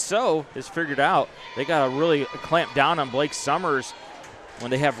rightly so, has figured out they got to really clamp down on Blake Summers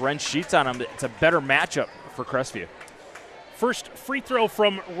when they have Ren Sheets on him. It's a better matchup for Crestview. First free throw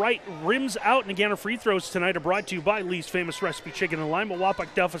from Wright rims out, and again, our free throws tonight are brought to you by Lee's Famous Recipe Chicken in Lima,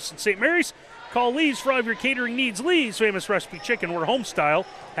 Wapak, Delphus, and St. Mary's. Call Lee's for all of your catering needs. Lee's Famous Recipe Chicken, where home style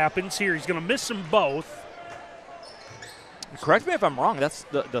happens here. He's going to miss them both. Correct me if I'm wrong, that's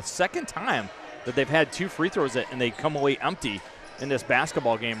the second time that they've had 2 free throws and they come away empty in this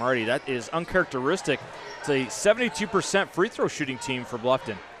basketball game already. That is uncharacteristic. It's a 72% free throw shooting team for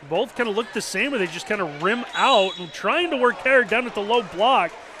Bluffton. Both kind of look the same, where they just kind of rim out and trying to work hard down at the low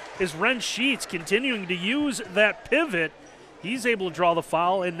block is Ren Sheets continuing to use that pivot. He's able to draw the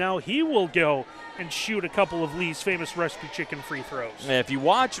foul, and now he will go and shoot a couple of Lee's Famous Recipe Chicken free throws. If you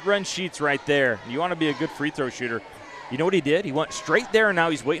watch Ren Sheets right there, you want to be a good free throw shooter. You know what he did? He went straight there, and now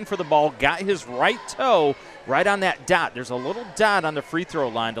he's waiting for the ball, got his right toe right on that dot. There's a little dot on the free throw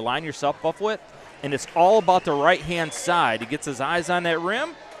line to line yourself up with, and it's all about the right-hand side. He gets his eyes on that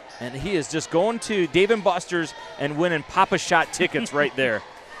rim, and he is just going to Dave & Buster's and winning Papa Shot tickets right there.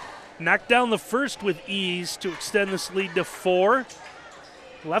 Knocked down the first with ease to extend this lead to 4.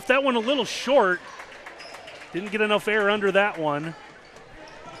 Left that one a little short. Didn't get enough air under that one.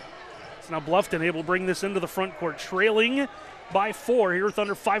 So now Bluffton able to bring this into the front court, trailing by 4 here with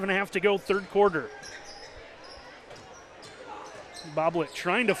under 5.5 to go, third quarter. Boblet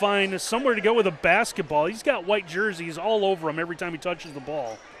trying to find somewhere to go with a basketball. He's got white jerseys all over him every time he touches the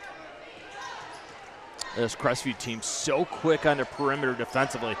ball. This Crestview team so quick on the perimeter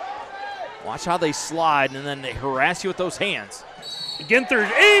defensively. Watch how they slide, and then they harass you with those hands. Ginther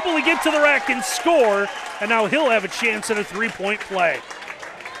able to get to the rack and score, and now he'll have a chance at a three-point play.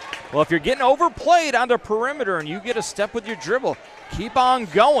 Well, if you're getting overplayed on the perimeter and you get a step with your dribble, keep on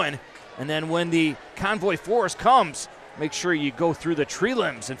going. And then when the convoy force comes, make sure you go through the tree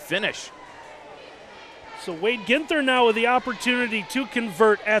limbs and finish. So Wade Ginther now with the opportunity to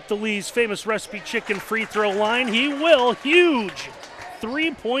convert at the Lee's Famous Recipe Chicken free throw line. He will. Huge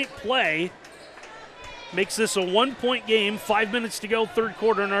three-point play. Makes this a 1-point game. 5 minutes to go, third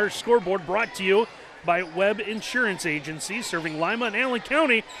quarter on our scoreboard, brought to you by Web Insurance Agency, serving Lima and Allen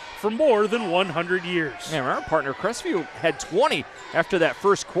County for more than 100 years. Man, our partner Crestview had 20 after that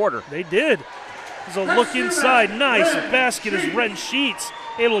first quarter. They did. There's a look inside. Nice basket as Ren Sheets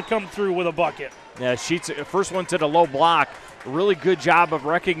able to come through with a bucket. Yeah, Sheets, first one to the low block. A really good job of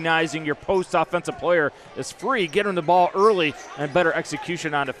recognizing your post offensive player is free, get him the ball early, and better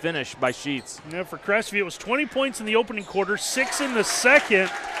execution on the finish by Sheets. Yeah, for Crestview, it was 20 points in the opening quarter, 6 in the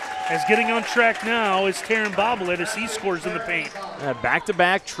second. As getting on track now is Taryn Boblet as he scores in the paint.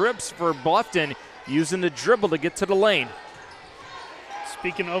 Back-to-back trips for Bluffton, using the dribble to get to the lane.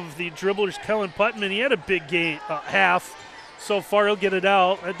 Speaking of the dribblers, Kellen Putman, he had a big game half. So far, he'll get it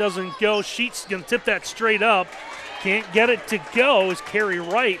out. That doesn't go. Sheets going to tip that straight up. Can't get it to go as Carey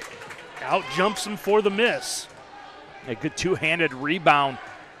Wright out jumps him for the miss. A good two-handed rebound.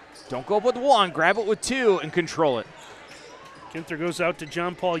 Don't go up with one, grab it with two and control it. Ginther goes out to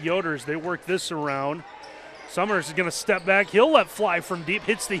John Paul Yoder as they work this around. Summers is going to step back. He'll let fly from deep,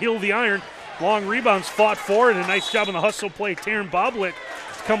 hits the heel of the iron. Long rebounds fought for, and a nice job on the hustle play. Taryn Boblet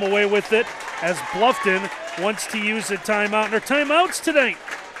to come away with it as Bluffton wants to use a timeout. And our timeouts tonight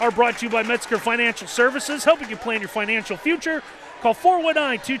are brought to you by Metzger Financial Services, helping you plan your financial future. Call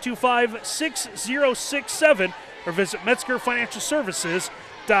 419-225-6067 or visit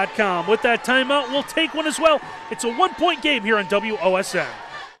MetzgerFinancialServices.com. With that timeout, we'll take one as well. It's a one-point game here on WOSN.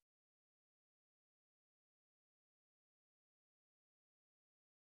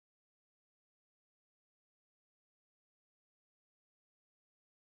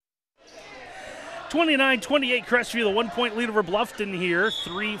 (29-28) Crestview, the one-point lead over Bluffton here.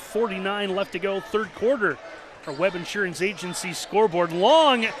 3:49 left to go, third quarter. Our Web Insurance Agency scoreboard.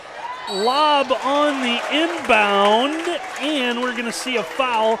 Long lob on the inbound, and we're going to see a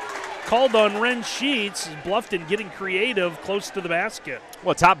foul called on Ren Sheets. Bluffton getting creative close to the basket.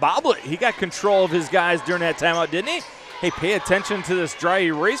 Well, Top Boblet, he got control of his guys during that timeout, didn't he? Hey, pay attention to this dry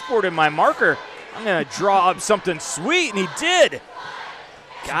erase board in my marker. I'm going to draw up something sweet, and he did.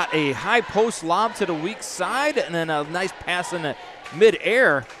 Got a high post lob to the weak side, and then a nice pass in the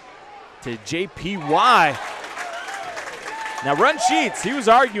mid-air to JPY. Now, Ren Sheets, he was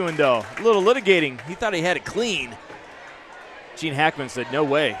arguing, though, a little litigating. He thought he had it clean. Gene Hackman said, no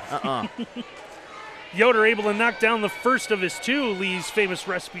way, Yoder able to knock down the first of his two Lee's famous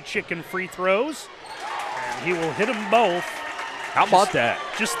recipe chicken free throws. And he will hit them both. How about that?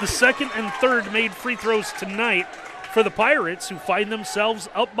 Just the second and third made free throws tonight for the Pirates, who find themselves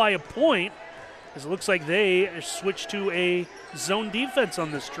up by a point, as it looks like they switch to a zone defense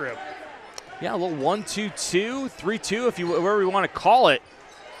on this trip. Yeah, a little 1-2-2, 3-2, if you whatever you want to call it.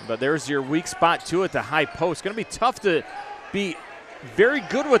 But there's your weak spot to it, the high post. Going to be tough to be very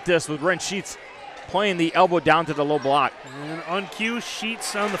good with this with Ren Sheets playing the elbow down to the low block. And on cue,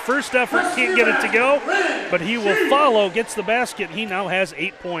 Sheets on the first effort can't get it to go, but he will follow, gets the basket. He now has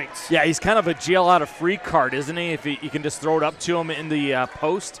 8 points. Yeah, he's kind of a jail out of free card, isn't he? If you can just throw it up to him in the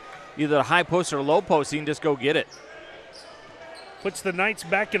post, either the high post or low post, he can just go get it. Puts the Knights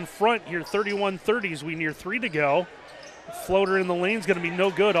back in front here, 31-30 as we near 3 to go. Floater in the lane is going to be no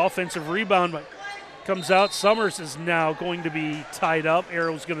good. Offensive rebound, but comes out. Summers is now going to be tied up.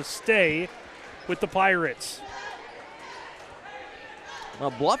 Arrow's going to stay with the Pirates.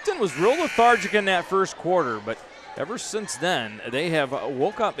 Well, Bluffton was real lethargic in that first quarter, but ever since then, they have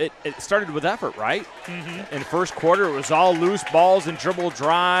woke up. It started with effort, right? Mm-hmm. In the first quarter, it was all loose balls and dribble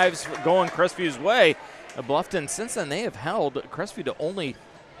drives going Crestview's way. Bluffton, since then, they have held Crestview to only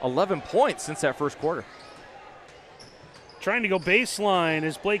 11 points since that first quarter. Trying to go baseline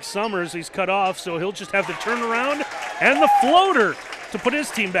is Blake Summers. He's cut off, so he'll just have to turn around and the floater to put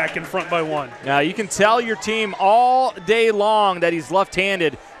his team back in front by 1. Now, you can tell your team all day long that he's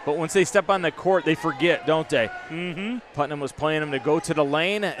left-handed, but once they step on the court, they forget, don't they? Mm-hmm. Putnam was playing him to go to the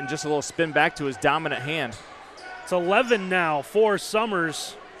lane and just a little spin back to his dominant hand. It's 11 now for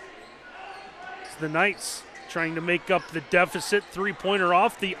Summers. It's the Knights trying to make up the deficit. Three-pointer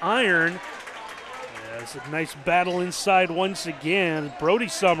off the iron. It's a nice battle inside once again. Brody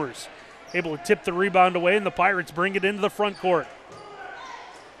Summers able to tip the rebound away, and the Pirates bring it into the front court.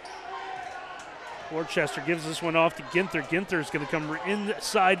 Worcester gives this one off to Ginther. Ginther is going to come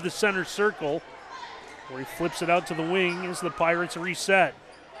inside the center circle, where he flips it out to the wing as the Pirates reset.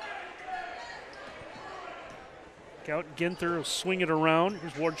 Out Ginther will swing it around.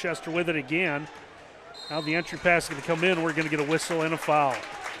 Here's Worcester with it again. Now the entry pass is going to come in. We're going to get a whistle and a foul.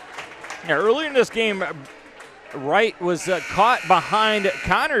 Yeah, earlier in this game, Wright was caught behind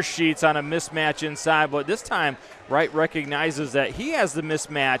Connor Sheets on a mismatch inside, but this time Wright recognizes that he has the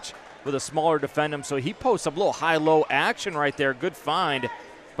mismatch with a smaller defender, so he posts up a little high-low action right there. Good find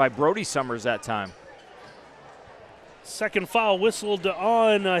by Brody Summers that time. Second foul whistled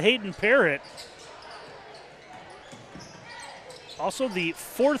on Hayden Parrott. Also the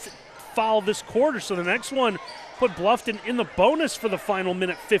fourth foul this quarter, so the next one put Bluffton in the bonus for the final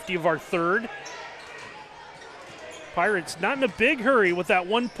minute 50 of our third. Pirates not in a big hurry with that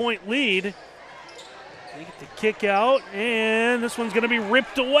 1-point lead. They get the kick out, and this one's going to be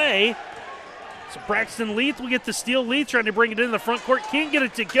ripped away. So Braxton Leith will get the steal. Leith trying to bring it in the front court, can't get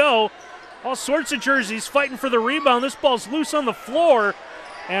it to go. All sorts of jerseys fighting for the rebound. This ball's loose on the floor,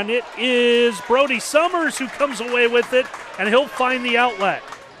 and it is Brody Summers who comes away with it, and he'll find the outlet.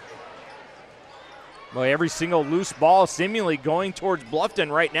 Well, every single loose ball seemingly going towards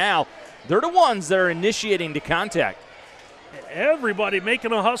Bluffton right now. They're the ones that are initiating the contact. Everybody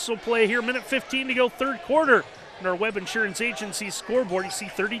making a hustle play here. Minute 15 to go, third quarter. And our Web Insurance Agency scoreboard, you see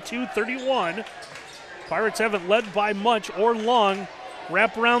 32-31. Pirates haven't led by much or long.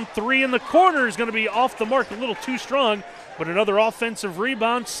 Wraparound three in the corner is going to be off the mark, a little too strong, but another offensive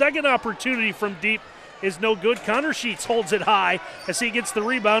rebound. Second opportunity from deep is no good. Connor Sheets holds it high as he gets the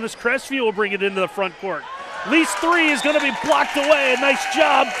rebound as Crestview will bring it into the front court. Least three is going to be blocked away. A nice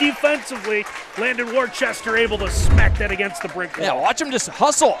job defensively. Landon Worcester able to smack that against the brick wall. Yeah, watch him just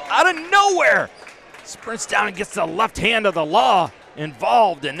hustle out of nowhere. Sprints down and gets the left hand of the law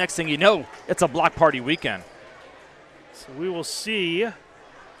involved, and next thing you know, it's a block party weekend. So we will see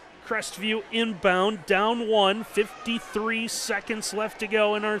Crestview inbound, down one, 53 seconds left to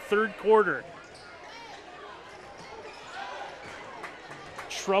go in our third quarter.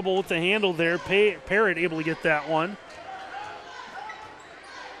 Trouble with the handle there. Parrott able to get that one.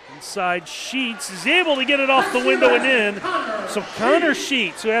 Inside, Sheets is able to get it off the window and in. So Connor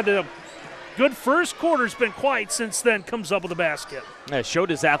Sheets, who had a good first quarter, has been quiet since then, comes up with a basket. Yeah, showed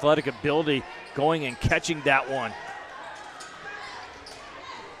his athletic ability going and catching that one.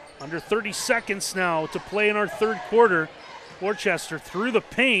 Under 30 seconds now to play in our third quarter. Worcester through the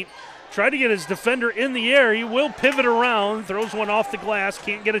paint. Tried to get his defender in the air. He will pivot around, throws one off the glass,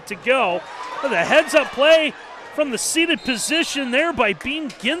 can't get it to go. But the heads-up play from the seated position there by Bean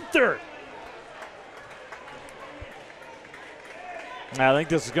Ginther. I think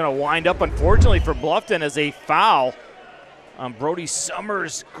this is going to wind up, unfortunately, for Bluffton as a foul on Brody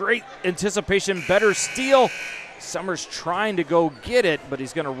Summers. Great anticipation, better steal. Summers trying to go get it, but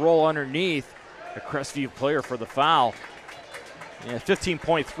he's going to roll underneath a Crestview player for the foul. Yeah,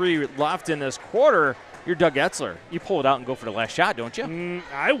 15.3 left in this quarter. You're Doug Etzler. You pull it out and go for the last shot, don't you?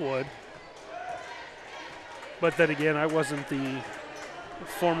 I would. But then again, I wasn't the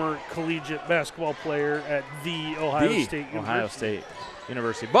former collegiate basketball player at the Ohio State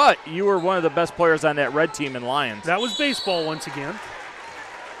University. But you were one of the best players on that red team in Lions. That was baseball once again.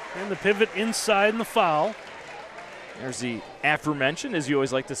 And the pivot inside and the foul. There's the aforementioned, as you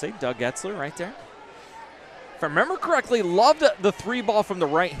always like to say, Doug Etzler right there. If I remember correctly, loved the three ball from the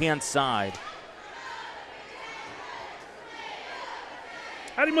right-hand side.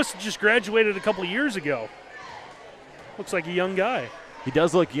 He must have just graduated a couple of years ago. Looks like a young guy. He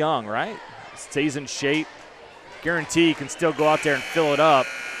does look young, right? Stays in shape. Guarantee he can still go out there and fill it up.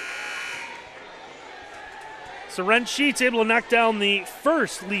 So Ren Sheets able to knock down the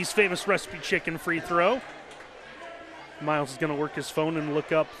first Lee's Famous Recipe Chicken free throw. Miles is going to work his phone and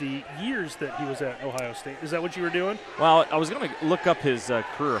look up the years that he was at Ohio State. Is that what you were doing? Well, I was going to look up his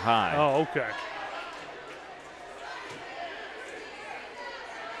career high. Oh, okay.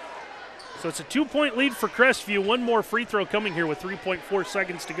 So it's a 2-point lead for Crestview. One more free throw coming here with 3.4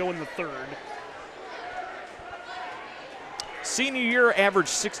 seconds to go in the third. Senior year averaged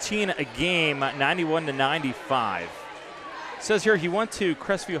 16 a game, 91 to 95. It says here he went to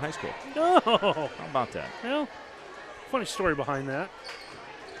Crestview High School. No. How about that? Well, funny story behind that.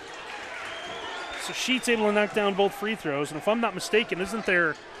 So Sheets able to knock down both free throws. And if I'm not mistaken, isn't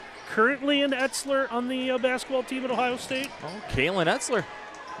there currently an Etzler on the basketball team at Ohio State? Oh, Kalen Etzler.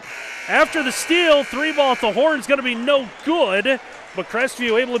 After the steal, three ball at the horn is going to be no good. But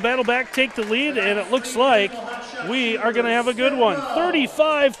Crestview able to battle back, take the lead, and it looks like we are going to have a good one.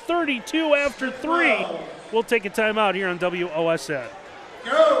 35-32 after three. We'll take a timeout here on WOSN.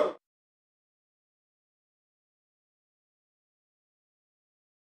 Go!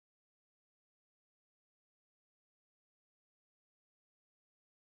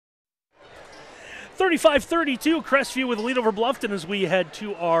 (35-32). Crestview with a lead over Bluffton as we head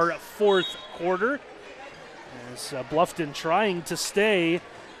to our fourth quarter. As Bluffton trying to stay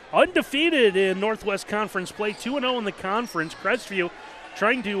undefeated in Northwest Conference play, 2-0 in the conference. Crestview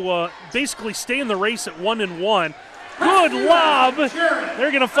trying to basically stay in the race at 1-1. Good lob. They're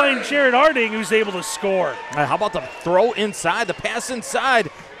going to find Jared Harding, who's able to score. How about the throw inside, the pass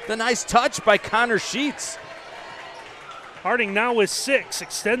inside, the nice touch by Connor Sheets. Harding now with 6,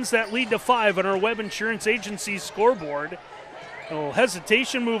 extends that lead to 5 on our Web Insurance Agency scoreboard. A little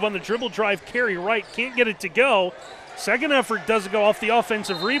hesitation move on the dribble drive, carry right, can't get it to go. Second effort doesn't go off the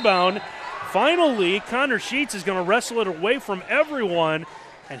offensive rebound. Finally, Connor Sheets is going to wrestle it away from everyone,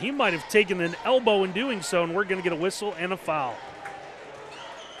 and he might have taken an elbow in doing so, and we're going to get a whistle and a foul.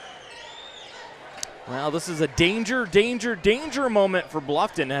 Well, this is a danger, danger, danger moment for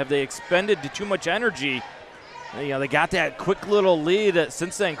Bluffton. Have they expended too much energy? You know, they got that quick little lead.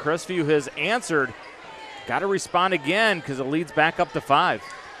 Since then, Crestview has answered. Got to respond again because the lead's back up to 5.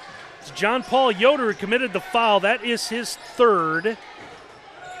 It's John Paul Yoder who committed the foul. That is his third. The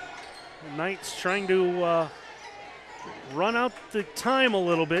Knights trying to run out the time a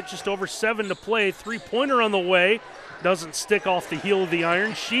little bit. Just over 7 to play. Three-pointer on the way. Doesn't stick off the heel of the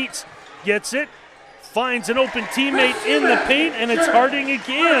iron. Sheets gets it. Finds an open teammate in the paint, and it's Harding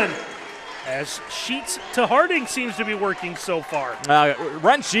again. As Sheets to Harding seems to be working so far.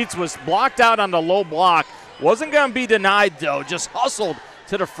 Ren Sheets was blocked out on the low block. Wasn't going to be denied, though. Just hustled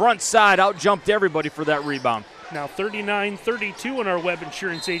to the front side. Out-jumped everybody for that rebound. Now 39-32 on our Web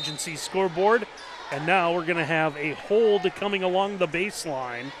Insurance Agency scoreboard. And now we're going to have a hold coming along the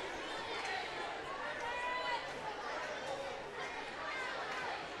baseline.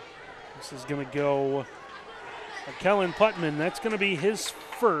 This is going to go Kellen Putman. That's going to be his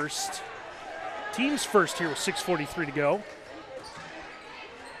first. Team's first here with 6:43 to go.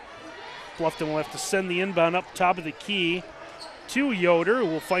 Bluffton will have to send the inbound up top of the key to Yoder, who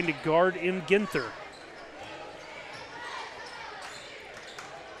will find a guard in Ginther.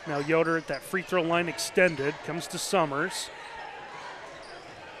 Now Yoder at that free throw line extended. Comes to Summers.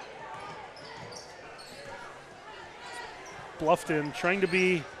 Bluffton trying to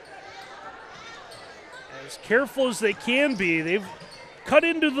be as careful as they can be. They've cut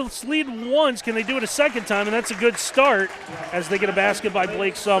into this lead once. Can they do it a second time? And that's a good start as they get a basket by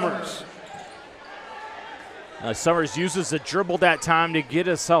Blake Summers. Summers uses the dribble that time to get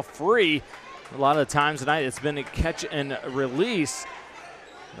himself free. A lot of the times tonight it's been a catch and release.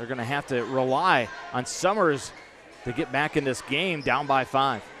 They're going to have to rely on Summers to get back in this game down by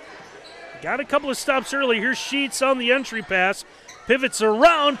 5. Got a couple of stops early. Here's Sheets on the entry pass. Pivots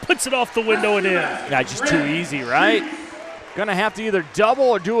around, puts it off the window and in. Yeah, just too easy, right? Going to have to either double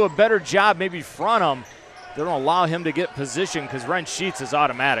or do a better job, maybe front him. They don't allow him to get position because Ren Sheets is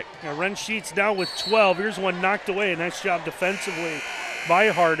automatic. Yeah, Ren Sheets down with 12. Here's one knocked away. A nice job defensively by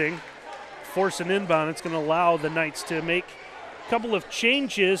Harding. Force an inbound. It's going to allow the Knights to make a couple of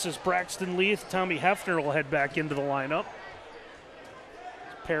changes as Braxton Leith, Tommy Hefner will head back into the lineup.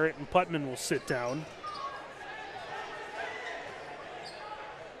 Parrott and Putman will sit down.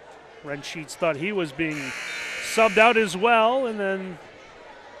 Ren Sheets thought he was being subbed out as well, and then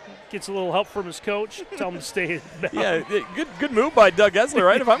gets a little help from his coach. Tell him to stay back. Yeah, good move by Doug Esler,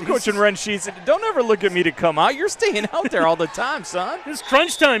 right? If I'm coaching Ren Sheets, don't ever look at me to come out. You're staying out there all the time, son. It's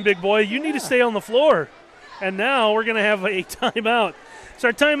crunch time, big boy. You need to stay on the floor. And now we're going to have a timeout. So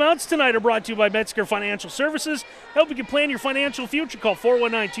our timeouts tonight are brought to you by Metzger Financial Services. Help you can plan your financial future. Call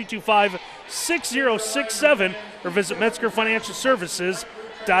 419-225-6067 or visit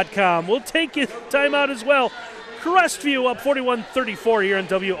MetzgerFinancialServices.com. We'll take you timeout as well. Crestview up 41-34 here on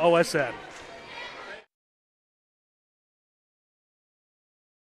WOSN.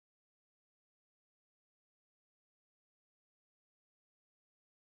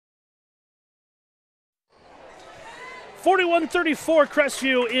 (41-34)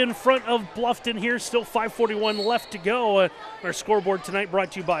 Crestview in front of Bluffton here. Still 5:41 left to go. Our scoreboard tonight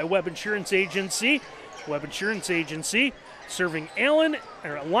brought to you by Web Insurance Agency. Web Insurance Agency serving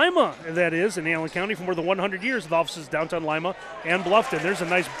Lima, that is, in Allen County for more than 100 years with offices downtown Lima and Bluffton. There's a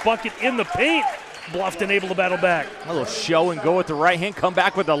nice bucket in the paint. Bluffton able to battle back. A little show and go with the right hand, come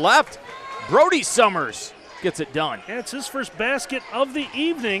back with the left. Brody Summers gets it done. Yeah, it's his first basket of the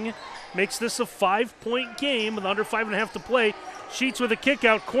evening. Makes this a 5-point game with under 5.5 to play. Sheets with a kick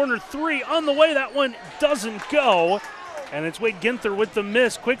out, corner three on the way. That one doesn't go. And it's Wade Ginther with the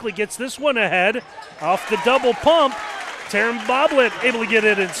miss. Quickly gets this one ahead. Off the double pump. Taryn Boblet able to get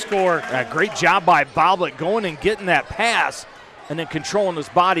it and score. Great job by Boblet going and getting that pass and then controlling his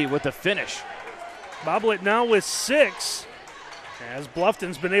body with the finish. Boblet now with 6 as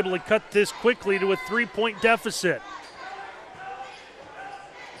Bluffton's been able to cut this quickly to a 3-point deficit.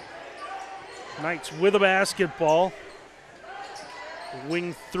 Knights with a basketball.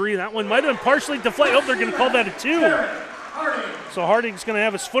 Wing three. That one might have been partially deflected. Oh, they're going to call that a 2. So Harding's going to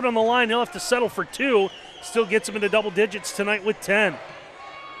have his foot on the line. He'll have to settle for 2. Still gets him into double digits tonight with 10.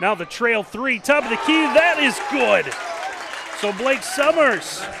 Now the trail 3. Top of the key. That is good. So Blake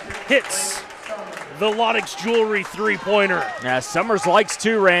Summers hits the Lodex Jewelry 3-pointer. Yeah, Summers likes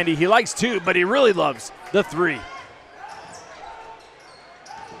 2, Randy. He likes 2, but he really loves the 3.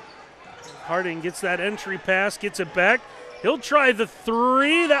 Harding gets that entry pass, gets it back. He'll try the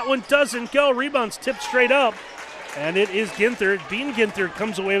three. That one doesn't go. Rebound's tipped straight up. And it is Ginther. Bean Ginther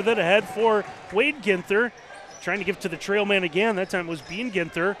comes away with it ahead for Wade Ginther. Trying to give to the trail man again. That time it was Bean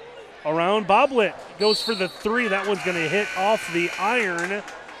Ginther. Around Boblet. Goes for the three. That one's going to hit off the iron.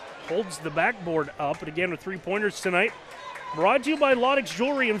 Holds the backboard up. And again, with 3-pointers tonight. Brought to you by Laudix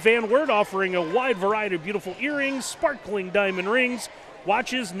Jewelry and Van Wert, offering a wide variety of beautiful earrings, sparkling diamond rings,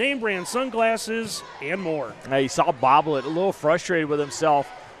 watches, name brand sunglasses, and more. Now you saw Boblet a little frustrated with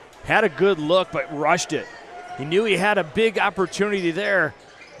himself. Had a good look, but rushed it. He knew he had a big opportunity there,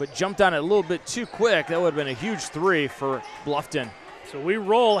 but jumped on it a little bit too quick. That would have been a huge three for Bluffton. So we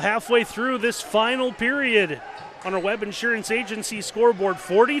roll halfway through this final period on our Web Insurance Agency scoreboard,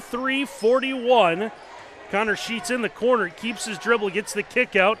 43-41. Connor Sheets in the corner, keeps his dribble, gets the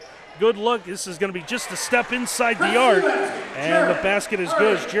kick out. Good look. This is going to be just a step inside the arc. And the basket is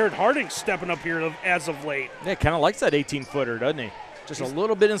good as Jared Harding stepping up here as of late. Yeah, kind of likes that 18-footer, doesn't he? Just a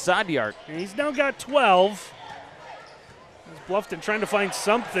little bit inside the arc. And he's now got 12. Bluffton trying to find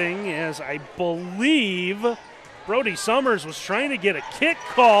something, as I believe Brody Summers was trying to get a kick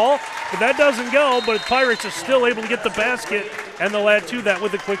call, but that doesn't go. But Pirates are still able to get the basket, and they'll add to that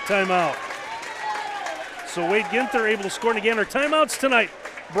with a quick timeout. So Wade Ginther able to score. And again, our timeouts tonight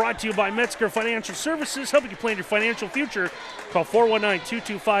brought to you by Metzger Financial Services, helping you plan your financial future. Call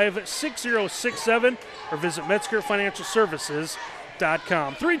 419-225-6067 or visit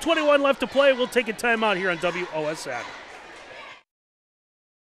MetzgerFinancialServices.com. 3:21 left to play. We'll take a timeout here on WOSN.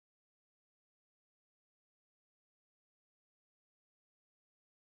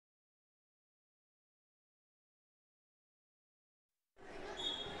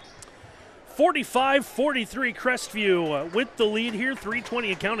 (45-43) Crestview with the lead here.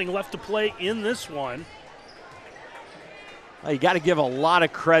 3:20 accounting left to play in this one. Well, you got to give a lot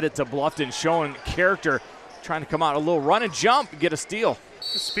of credit to Bluffton, showing character, trying to come out a little run and jump, get a steal.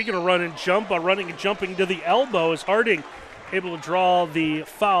 Speaking of run and jump, running and jumping to the elbow is Harding able to draw the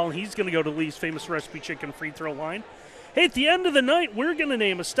foul. He's going to go to Lee's famous recipe chicken free throw line. Hey, at the end of the night, we're going to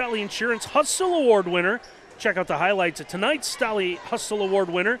name a Stolly Insurance Hustle Award winner. Check out the highlights of tonight's Stolly Hustle Award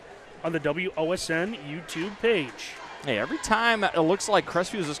winner on the WOSN YouTube page. Hey, every time it looks like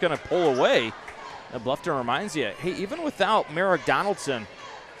Crestview is just going to pull away, Bluffton reminds you, hey, even without Merrick Donaldson,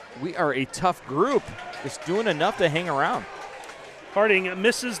 we are a tough group. It's doing enough to hang around. Harding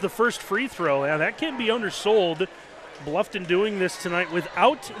misses the first free throw. Now, that can be undersold. Bluffton doing this tonight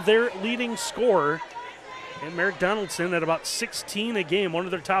without their leading scorer. And Merrick Donaldson at about 16 a game, one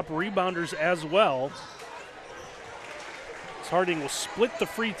of their top rebounders as well. Harding will split the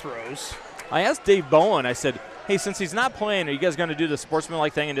free throws. I asked Dave Bowen, I said, hey, since he's not playing, are you guys going to do the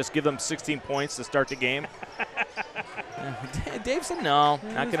sportsmanlike thing and just give them 16 points to start the game? Dave said, no,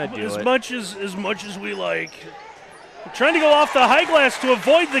 not going to do it. As much as we like. We're trying to go off the high glass to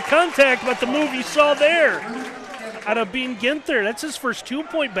avoid the contact, but the move you saw there out of Bean Ginther. That's his first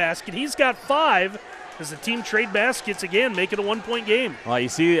 2-point basket. He's got 5 as the team trade baskets again, make it a 1-point game. Well, you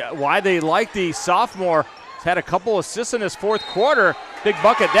see why they like the sophomore. He's had a couple assists in his fourth quarter. Big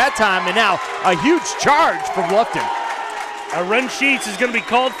bucket that time, and now a huge charge from Bluffton. Ren Sheets is going to be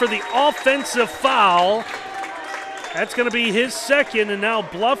called for the offensive foul. That's going to be his second, and now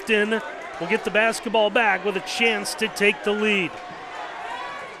Bluffton will get the basketball back with a chance to take the lead.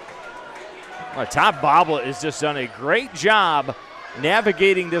 Well, Todd Boblet has just done a great job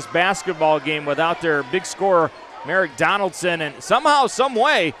navigating this basketball game without their big scorer, Merrick Donaldson, and somehow, some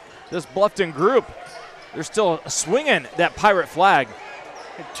way, this Bluffton group, they're still swinging that Pirate flag.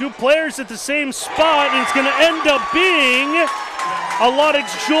 And 2 players at the same spot, and it's going to end up being a Laudix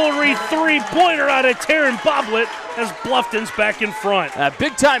Jewelry 3-pointer out of Taryn Boblet as Bluffton's back in front.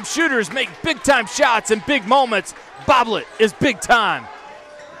 Big-time shooters make big-time shots in big moments. Boblet is big time.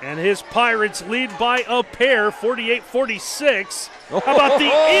 And his Pirates lead by a pair, 48-46. How about the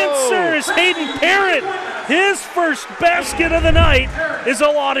answer is Hayden Parrott. His first basket of the night is a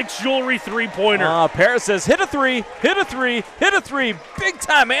Laudix Jewelry 3-pointer. Parrott says, hit a three, hit a three, hit a three.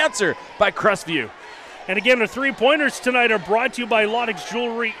 Big-time answer by Crestview. And again, the 3-pointers tonight are brought to you by Laudix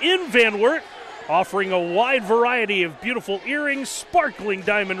Jewelry in Van Wert, offering a wide variety of beautiful earrings, sparkling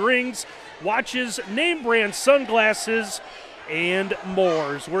diamond rings, watches, name brand sunglasses, and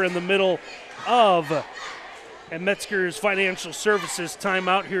more. We're in the middle of Metzger's Financial Services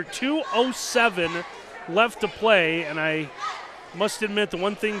timeout here. 2:07 left to play, and I must admit the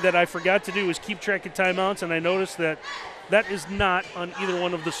one thing that I forgot to do is keep track of timeouts, and I noticed that that is not on either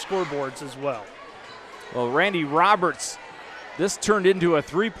one of the scoreboards as well. Well, Randy Roberts, this turned into a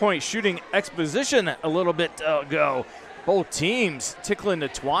 3-point shooting exposition a little bit ago. Both teams tickling the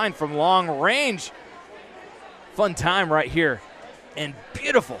twine from long range. Fun time right here in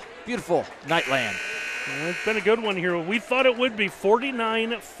beautiful, beautiful Nightland. Well, it's been a good one here. We thought it would be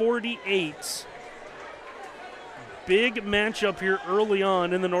 49-48. Big matchup here early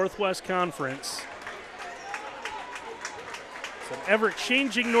on in the Northwest Conference. It's an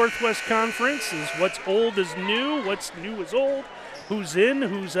ever-changing Northwest Conference. Is what's old is new, what's new is old, who's in,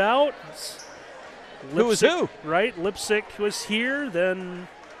 who's out. Who was who? Right, Lipsick was here, then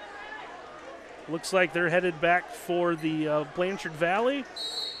looks like they're headed back for the Blanchard Valley.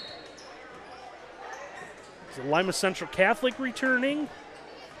 Is Lima Central Catholic returning?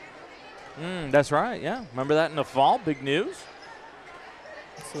 That's right, yeah. Remember that in the fall, big news.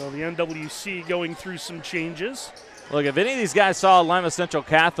 So the NWC going through some changes. Look, if any of these guys saw Lima Central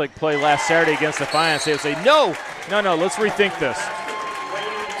Catholic play last Saturday against Defiance, they would say, no, let's rethink this.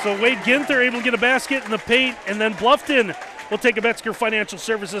 So Wade Ginther able to get a basket in the paint, and then Bluffton will take a Metzger Financial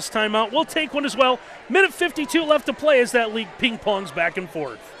Services timeout. We'll take one as well. Minute 52 left to play as that league ping-pongs back and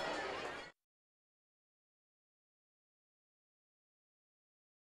forth.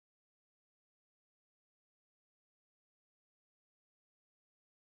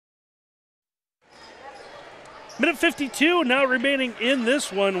 Minute 52 now remaining in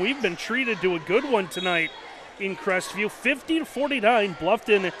this one. We've been treated to a good one tonight in Crestview. 50-49,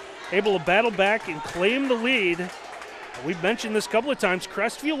 Bluffton able to battle back and claim the lead. We've mentioned this a couple of times.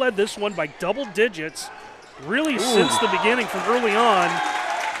 Crestview led this one by double digits, really since the beginning from early on,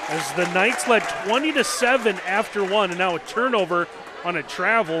 as the Knights led 20-7 after one, and now a turnover on a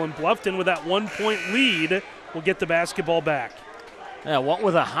travel, and Bluffton with that 1-point lead will get the basketball back. Yeah, went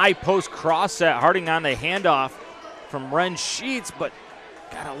with a high post cross set. Harding on the handoff from Ren Sheets, but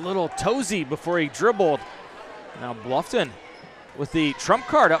got a little toesy before he dribbled. Now Bluffton with the trump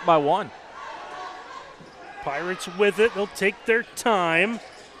card up by one. Pirates with it. They'll take their time.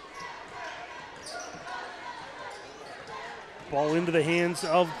 Ball into the hands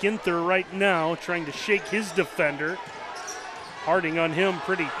of Ginther right now, trying to shake his defender. Harding on him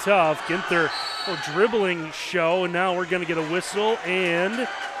pretty tough. Ginther, a dribbling show, and now we're going to get a whistle, and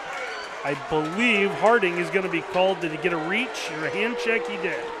I believe Harding is going to be called. Did he get a reach or a hand check? He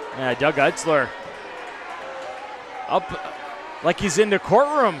did. Yeah, Doug Eitzler up like he's in the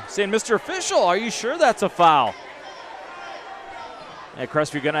courtroom saying, Mr. Official, are you sure that's a foul? Yeah,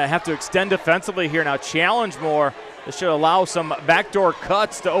 Crestview going to have to extend defensively here now, challenge more. This should allow some backdoor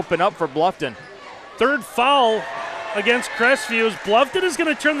cuts to open up for Bluffton. Third foul against Crestview. Bluffton is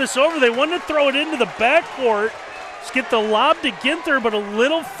going to turn this over. They want to throw it into the backcourt. Just get the lob to Ginther, but a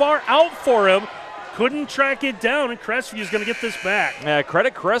little far out for him. Couldn't track it down, and Crestview is going to get this back. Yeah,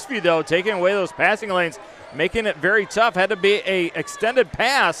 credit Crestview, though, taking away those passing lanes, making it very tough. Had to be a extended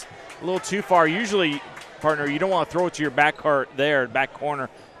pass, a little too far. Usually, partner, you don't want to throw it to your back court there, back corner.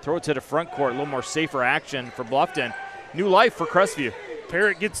 Throw it to the front court, a little more safer action for Bluffton. New life for Crestview.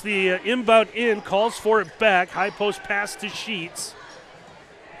 Parrott gets the inbound in, calls for it back. High post pass to Sheets.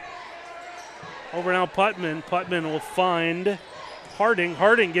 Over now Putman. Putman will find Harding.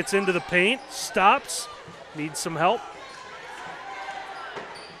 Harding gets into the paint, stops, needs some help.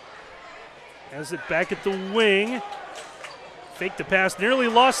 Has it back at the wing. Faked the pass, nearly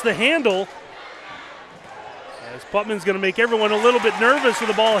lost the handle. As Putman's going to make everyone a little bit nervous with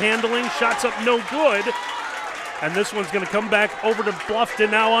the ball handling. Shots up no good. And this one's going to come back over to Bluffton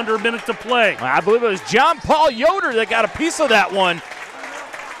now under a minute to play. I believe it was John Paul Yoder that got a piece of that one.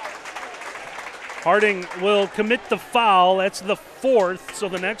 Harding will commit the foul. That's the fourth, so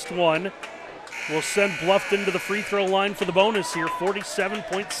the next one will send Bluffton to the free throw line for the bonus here.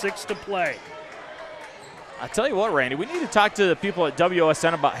 47.6 to play. I tell you what, Randy, we need to talk to the people at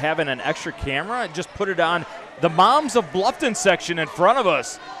WSN about having an extra camera and just put it on the Moms of Bluffton section in front of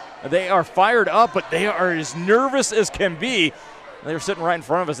us. They are fired up, but they are as nervous as can be. They were sitting right in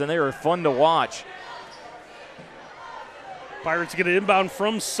front of us, and they were fun to watch. Pirates get an inbound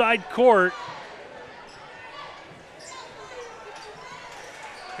from side court.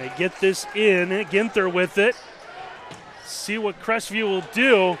 They get this in. Ginther with it. See what Crestview will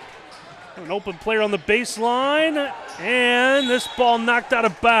do. An open player on the baseline. And this ball knocked out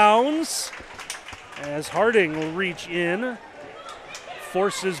of bounds as Harding will reach in.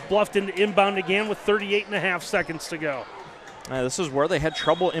 Forces Bluffton to inbound again with 38.5 seconds to go. This is where they had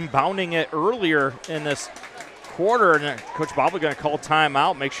trouble inbounding it earlier in this quarter, and Coach Bob is going to call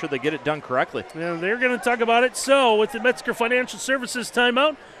timeout, make sure they get it done correctly. Yeah, they're going to talk about it. So with the Metzger Financial Services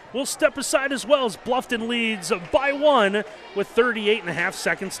timeout, we'll step aside as well as Bluffton leads by one with 38.5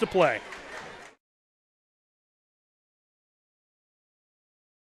 seconds to play.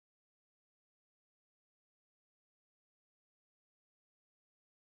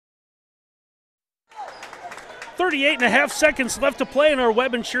 38.5 seconds left to play in our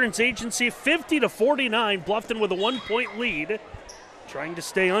Web Insurance Agency. 50-49. Bluffton with a 1-point lead. Trying to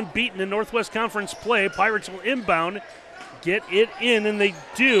stay unbeaten in Northwest Conference play. Pirates will inbound, get it in, and they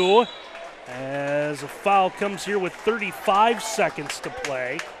do, as a foul comes here with 35 seconds to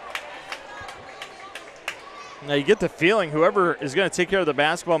play. Now you get the feeling whoever is going to take care of the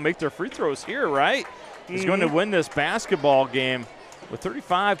basketball and make their free throws here, right, is going to win this basketball game. With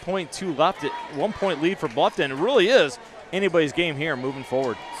 35.2 left, 1-point lead for Bluffton. It really is anybody's game here moving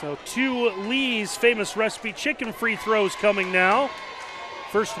forward. So 2 Lee's famous recipe chicken free throws coming now.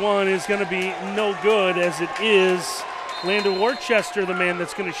 First one is going to be no good, as it is Landon Worcester, the man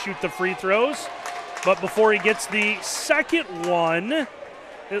that's going to shoot the free throws. But before he gets the second one,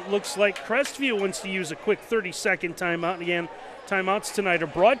 it looks like Crestview wants to use a quick 30-second timeout. And again, timeouts tonight are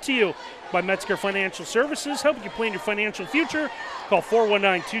brought to you by Metzger Financial Services, helping you plan your financial future. Call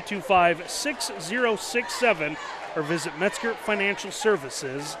 419-225-6067 or visit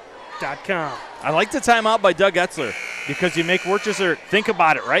MetzgerFinancialServices.com. I like the timeout by Doug Etzler because you make Worcester think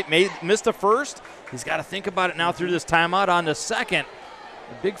about it, right? Missed the first. He's got to think about it now through this timeout on the second.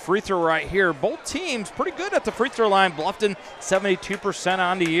 A big free throw right here. Both teams pretty good at the free throw line. Bluffton 72%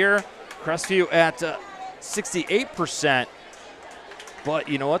 on the year. Crestview at 68%. But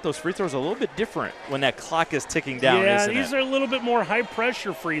you know what? Those free throws are a little bit different when that clock is ticking down, yeah, isn't it? these are a little bit more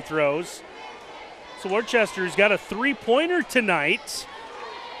high-pressure free throws. So Worcester's got a three-pointer tonight.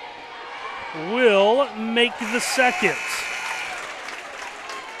 Will make the second.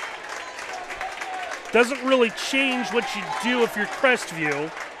 Doesn't really change what you do if you're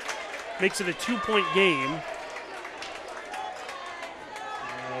Crestview. Makes it a 2-point game.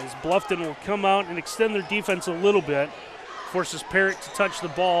 As Bluffton will come out and extend their defense a little bit. Forces Parrott to touch the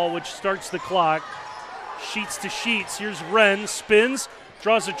ball, which starts the clock. Sheets to Sheets. Here's Wren. Spins.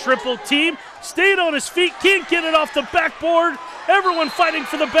 Draws a triple team. Stayed on his feet. Can't get it off the backboard. Everyone fighting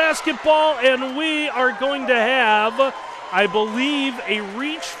for the basketball. And we are going to have, I believe, a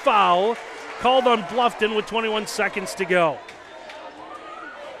reach foul called on Bluffton with 21 seconds to go.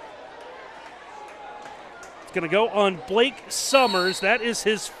 It's going to go on Blake Summers. That is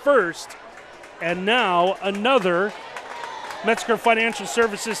his first. And now another Metzger Financial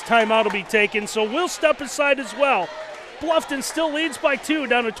Services timeout will be taken, so we'll step aside as well. Bluffton still leads by 2,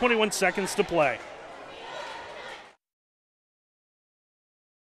 down to 21 seconds to play.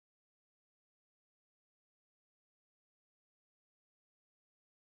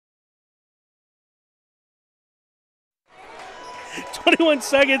 .21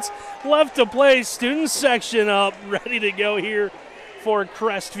 seconds left to play. Student section up, ready to go here for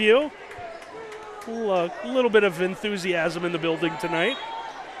Crestview. A little bit of enthusiasm in the building tonight.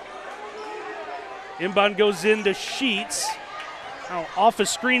 Inbound goes into Sheets. Now off a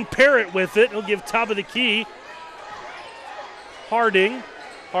screen, Parrott with it. He'll give top of the key. Harding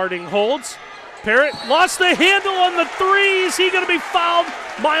holds. Parrott lost the handle on the three. Is he going to be fouled?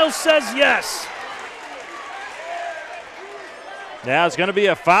 Miles says yes. Now it's going to be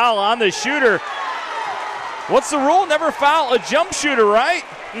a foul on the shooter. What's the rule? Never foul a jump shooter, right?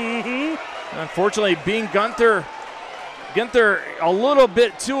 Mm-hmm. Unfortunately, being Gunther a little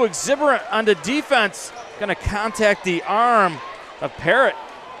bit too exuberant on the defense. Going to contact the arm of Parrott.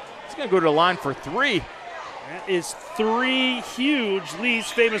 He's going to go to the line for 3. That is 3 huge Lee's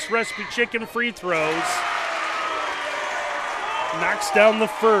famous recipe chicken free throws. Knocks down the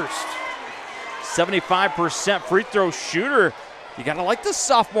first. 75% free throw shooter. You got to like the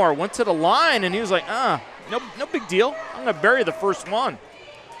sophomore. Went to the line, and he was like, no big deal. I'm going to bury the first one.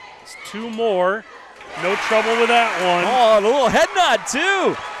 It's 2 more. No trouble with that one. Oh, a little head nod,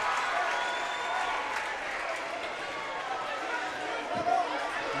 too.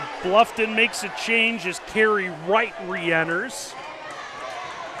 Bluffton makes a change as Carey Wright re-enters.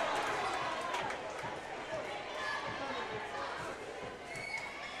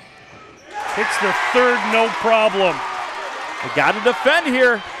 Hits the third, no problem. They got to defend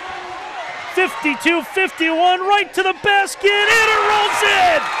here. 52-51, right to the basket, and it rolls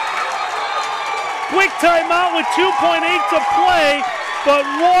in! Quick timeout with 2.8 to play, but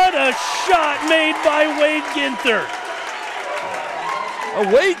what a shot made by Wade Ginther.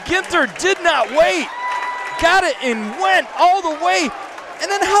 Wade Ginther did not wait. Got it and went all the way.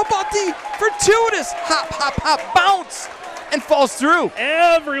 And then how about the fortuitous hop, hop, hop, bounce, and falls through.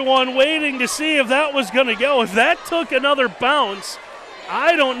 Everyone waiting to see if that was going to go. If that took another bounce,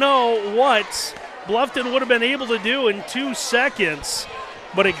 I don't know what Bluffton would have been able to do in 2 seconds.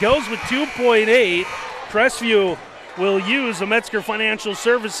 But it goes with 2.8. Crestview will use a Metzger Financial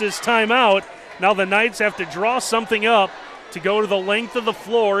Services timeout. Now the Knights have to draw something up to go to the length of the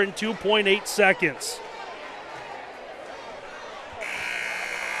floor in 2.8 seconds.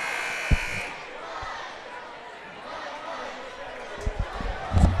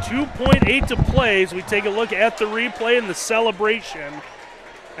 2.8 to play as we take a look at the replay and the celebration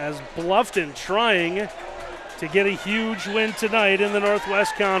as Bluffton trying to get a huge win tonight in the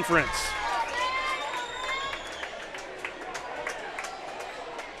Northwest Conference.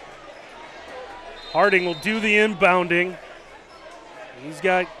 Harding will do the inbounding. He's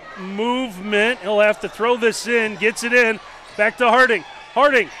got movement. He'll have to throw this in, gets it in. Back to Harding.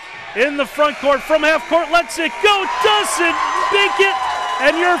 Harding in the front court from half court, lets it go, doesn't make it.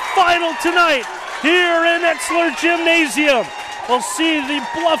 And your final tonight here in Etzler Gymnasium. We'll see the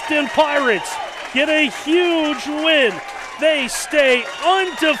Bluffton Pirates get a huge win. They stay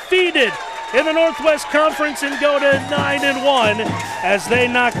undefeated in the Northwest Conference and go to 9-1 as they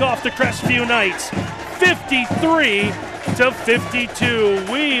knock off the Crestview Knights 53-52.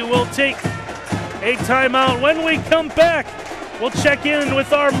 We will take a timeout. When we come back, we'll check in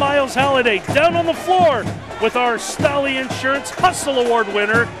with our Miles Holliday down on the floor with our Stolly Insurance Hustle Award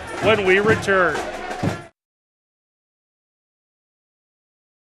winner when we return.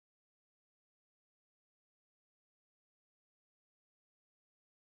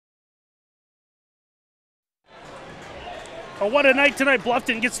 Oh, what a night tonight.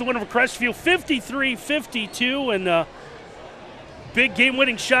 Bluffton gets the win over Crestview 53-52, and big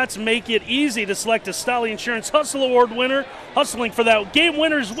game-winning shots make it easy to select a Stolly Insurance Hustle Award winner. Hustling for that game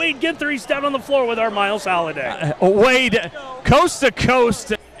winners, Wade Ginther. He's down on the floor with our Miles Holliday. Wade, coast to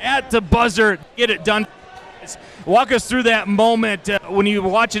coast at the buzzer, get it done. Walk us through that moment when you were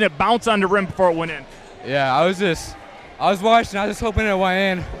watching it bounce on the rim before it went in. Yeah, I was watching, I was just hoping it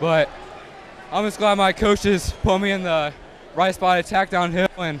went in, but I'm just glad my coaches put me in the right spot, attacked downhill,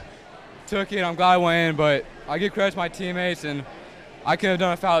 and took it. I'm glad I went in, but I give credit to my teammates, and I couldn't have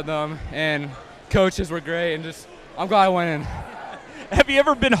done it without them, and coaches were great, and just I'm glad I went in. Have you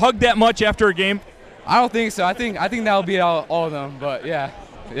ever been hugged that much after a game? I don't think so. I think that'll beat all of them, but yeah.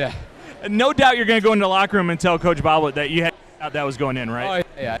 No doubt you're going to go into the locker room and tell Coach Boblet that you had thought that was going in, right?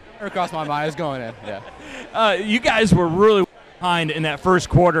 Oh, yeah. Never crossed my mind. It was going in, yeah. You guys were really behind in that first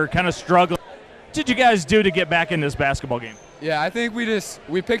quarter, kind of struggling. What did you guys do to get back in this basketball game? Yeah, I think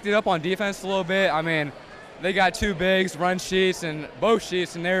we picked it up on defense a little bit. I mean, they got two bigs, run sheets, and both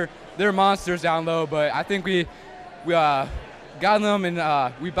sheets, and they're monsters down low. But I think we got them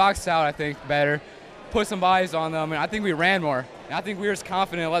and we boxed out, I think, better, put some bodies on them, and I think we ran more. And I think we were just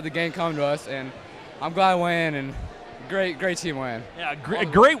confident and let the game come to us, and I'm glad I win, and great team win. Yeah, a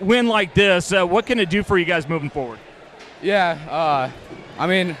great win like this. What can it do for you guys moving forward? Yeah, I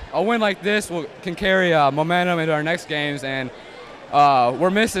mean, a win like this can carry momentum into our next games, and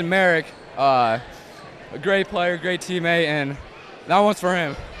we're missing Merrick, a great player, great teammate, and that one's for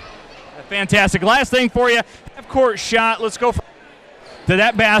him. Fantastic. Last thing for you, half-court shot. Let's go to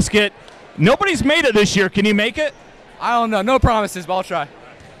that basket. Nobody's made it this year. Can you make it? I don't know. No promises, but I'll try.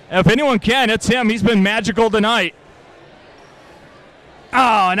 If anyone can, it's him. He's been magical tonight.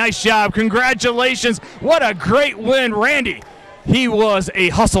 Oh, nice job. Congratulations. What a great win, Randy. He was a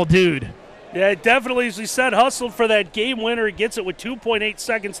hustle dude. Yeah, definitely, as we said, hustled for that game winner. He gets it with 2.8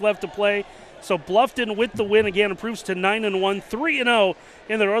 seconds left to play. So Bluffton with the win again improves to 9-1, 3-0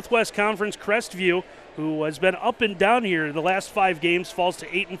 in the Northwest Conference. Crestview, who has been up and down here the last 5 games, falls to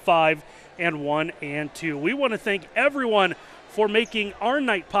 8-5 and 1-2. We want to thank everyone for making our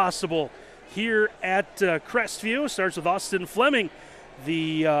night possible here at Crestview. It starts with Austin Fleming,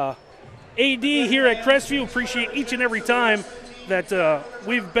 the AD here at Crestview. Appreciate each and every time that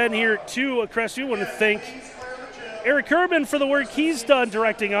we've been here to Crestview. Want to thank Eric Urban for the work he's done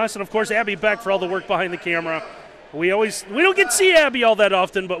directing us, and of course Abby Beck for all the work behind the camera. We don't get to see Abby all that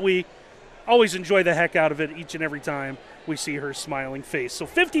often, but we always enjoy the heck out of it each and every time we see her smiling face. So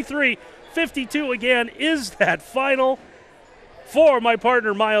 53-52 again is that final. For my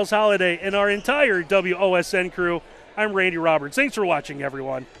partner Miles Holliday and our entire WOSN crew, I'm Randy Roberts. Thanks for watching,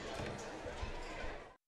 everyone.